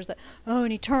photographs and there's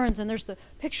and he turns and there's the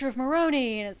picture of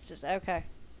Maroni and it's just, okay.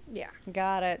 Yeah.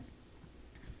 Got it.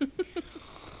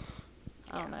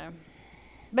 I don't know.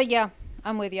 But yeah,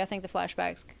 I'm with you. I think the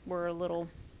flashbacks were a little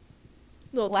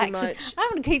too much. I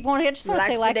don't keep wanting. I just want to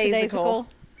say lackadaisical.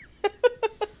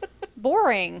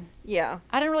 Boring. Yeah.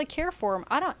 I didn't really care for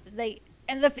them.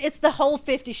 It's the whole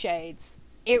 50 Shades.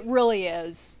 It really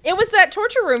is. It was that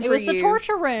torture room. It was the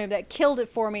torture room that killed it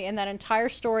for me, and that entire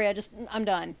story. I'm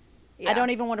done. Yeah. I don't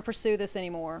even want to pursue this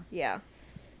anymore. Yeah.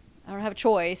 I don't have a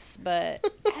choice, but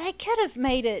I could have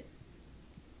made it.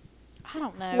 I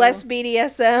don't know. Less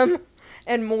BDSM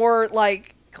and more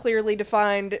clearly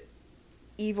defined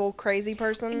evil crazy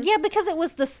person. Yeah, because it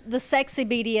was the sexy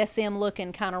BDSM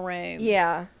looking kind of room.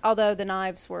 Yeah. Although the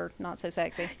knives were not so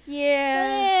sexy.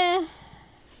 Yeah.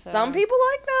 So. Some people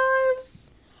like knives.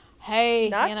 Hey,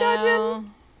 not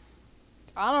judging.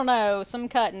 I don't know. Some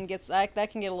cutting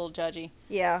that can get a little judgy.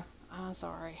 Yeah. I'm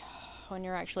sorry. When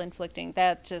you're actually inflicting,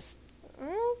 that just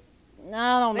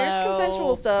I don't know. There's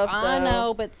consensual stuff, I though.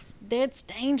 know, but it's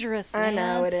dangerous, man. I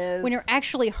know it is. When you're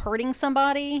actually hurting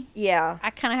somebody, yeah, I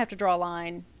kind of have to draw a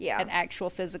line Yeah. at actual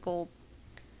physical.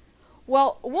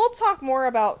 Well, we'll talk more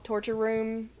about Torture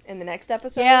Room in the next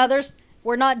episode. Yeah,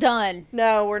 we're not done.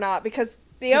 No, we're not, because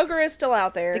the ogre is still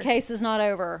out there. The case is not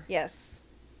over. Yes.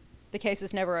 The case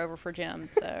is never over for Jim,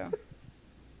 so.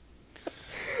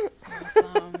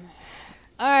 Awesome.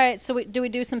 All right, so do we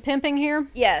do some pimping here?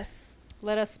 Yes.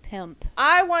 Let us pimp.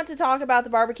 I want to talk about the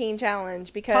Barbakeen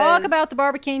Challenge because... Talk about the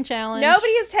Barbakeen Challenge.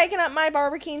 Nobody has taken up my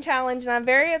Barbakeen Challenge, and I'm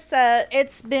very upset.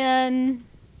 It's been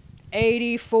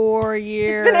 84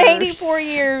 years. It's been 84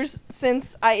 years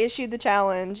since I issued the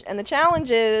challenge, and the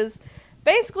challenge is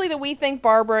basically that we think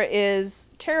Barbara is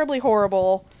terribly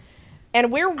horrible,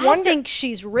 and we're wondering... I think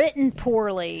she's written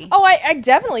poorly. Oh, I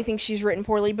definitely think she's written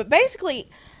poorly, but basically...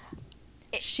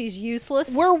 She's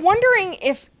useless. We're wondering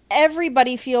if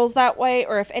everybody feels that way,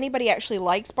 or if anybody actually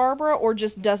likes Barbara, or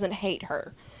just doesn't hate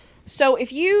her. So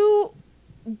if you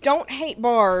don't hate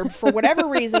Barb for whatever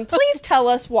reason, please tell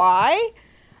us why.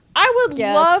 I would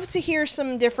love to hear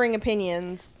some differing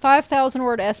opinions.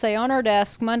 5,000-word essay on our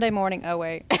desk Monday morning. Oh,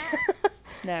 wait.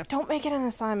 No. Don't make it an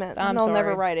assignment. I'm They'll sorry.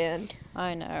 never write in.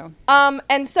 I know.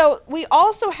 And so we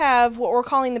also have what we're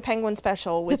calling the Penguin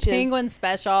Special, which the Penguin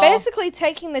Special. basically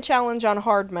taking the challenge on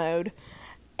hard mode.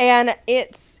 And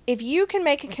it's, if you can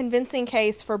make a convincing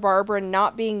case for Barbara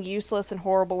not being useless and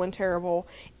horrible and terrible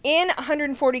in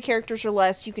 140 characters or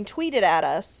less, you can tweet it at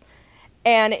us.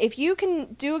 And if you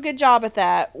can do a good job at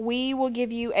that, we will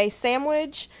give you a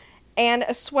sandwich and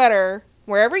a sweater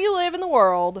wherever you live in the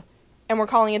world. And we're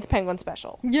calling it the Penguin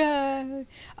Special. Yeah.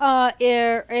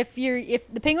 If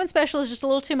the Penguin Special is just a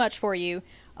little too much for you,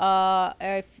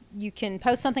 if you can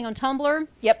post something on Tumblr.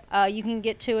 Yep. You can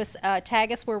get to us,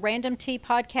 tag us. We're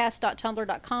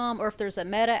randomtpodcast.tumblr.com. Or if there's a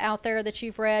meta out there that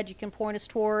you've read, you can point us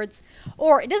towards.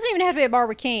 Or it doesn't even have to be a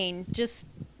Barbakeen. Just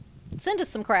send us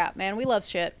some crap, man. We love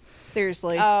shit.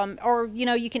 Seriously. Or,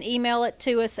 you can email it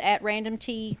to us at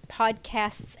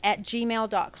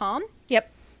randomtpodcasts@gmail.com. Yep.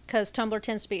 Because Tumblr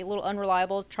tends to be a little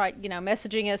unreliable.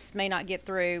 Messaging us may not get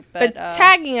through. But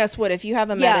tagging us would. If you have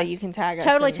a meta, you can tag us.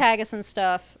 Totally tag us and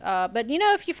stuff. But,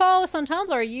 if you follow us on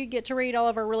Tumblr, you get to read all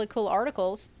of our really cool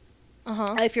articles.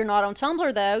 Uh-huh. If you're not on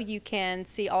Tumblr, though, you can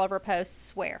see all of our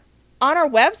posts where? On our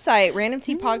website,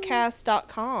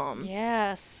 randomtpodcast.com.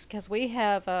 Yes, because we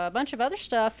have a bunch of other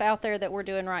stuff out there that we're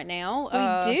doing right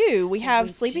now. We do. We have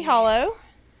Sleepy Hollow.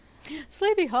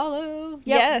 Sleepy Hollow. Yep,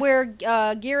 Yes. We're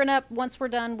gearing up. Once we're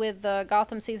done with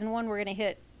Gotham Season 1, we're going to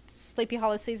hit Sleepy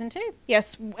Hollow Season 2.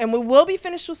 Yes, and we will be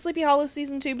finished with Sleepy Hollow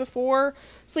Season 2 before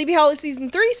Sleepy Hollow Season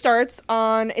 3 starts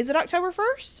on, is it October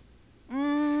 1st?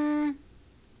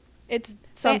 It's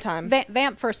sometime.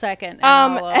 Vamp for a second.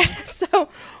 And so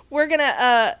we're going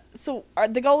to,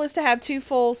 the goal is to have 2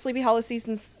 full Sleepy Hollow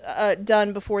seasons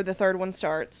done before the 3rd one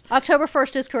starts. October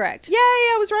 1st is correct. Yeah,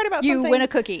 I was right about something. You win a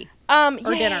cookie. Or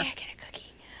dinner. I get a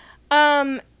cookie.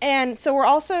 And so we're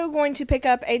also going to pick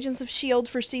up Agents of S.H.I.E.L.D.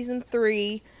 for Season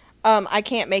 3. I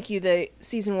can't make you the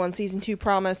Season 1, Season 2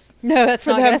 promise. No, that's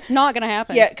not going to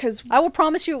happen. Yeah, because... I will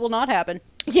promise you it will not happen.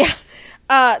 Yeah.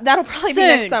 That'll probably be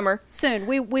next summer. Soon.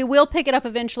 We will pick it up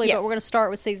eventually, Yes. but we're going to start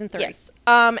with Season 3. Yes.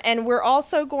 And we're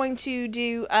also going to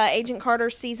do Agent Carter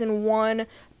Season 1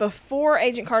 before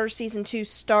Agent Carter Season 2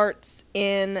 starts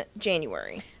in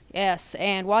January. Yes,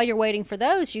 and while you're waiting for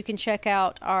those, you can check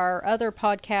out our other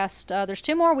podcast. There's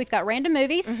 2 more. We've got Random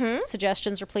Movies. Mm-hmm.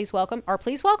 Suggestions are please welcome. Are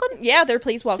please welcome? Yeah, they're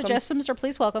please welcome. Suggestions are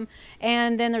please welcome.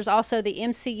 And then there's also the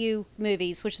MCU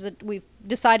movies, which is we've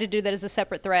decided to do that as a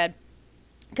separate thread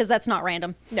because that's not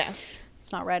random. No.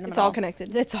 It's not random It's at all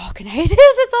connected. It's all connected. It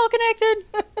is. It's all connected.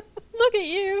 Look at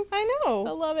you. I know.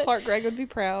 I love it. Clark Gregg would be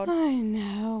proud. I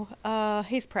know.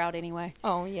 He's proud anyway.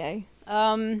 Oh, yay.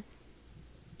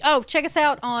 Check us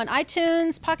out on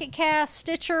iTunes, Pocket Cast,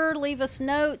 Stitcher. Leave us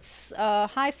notes,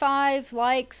 high five,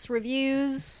 likes,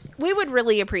 reviews. We would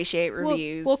really appreciate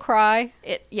reviews. We'll cry.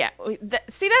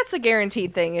 See, that's a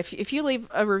guaranteed thing. If you leave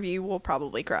a review, we'll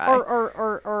probably cry.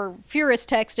 Or furious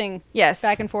texting. Yes.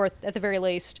 Back and forth at the very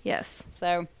least. Yes.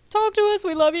 So talk to us.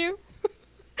 We love you.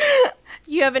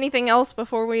 You have anything else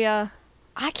before we? I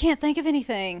can't think of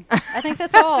anything. I think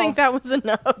that's all. I think that was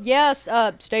enough. Yes.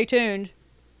 Stay tuned.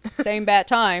 Same bat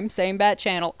time, same bat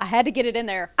channel. I had to get it in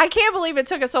there. I can't believe it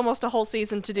took us almost a whole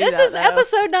season to do this that. This is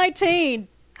episode 19.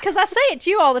 Because I say it to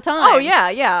you all the time. Oh,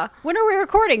 yeah. When are we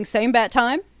recording? Same bat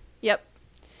time? Yep.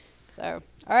 So,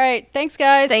 all right. Thanks,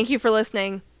 guys. Thank you for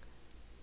listening.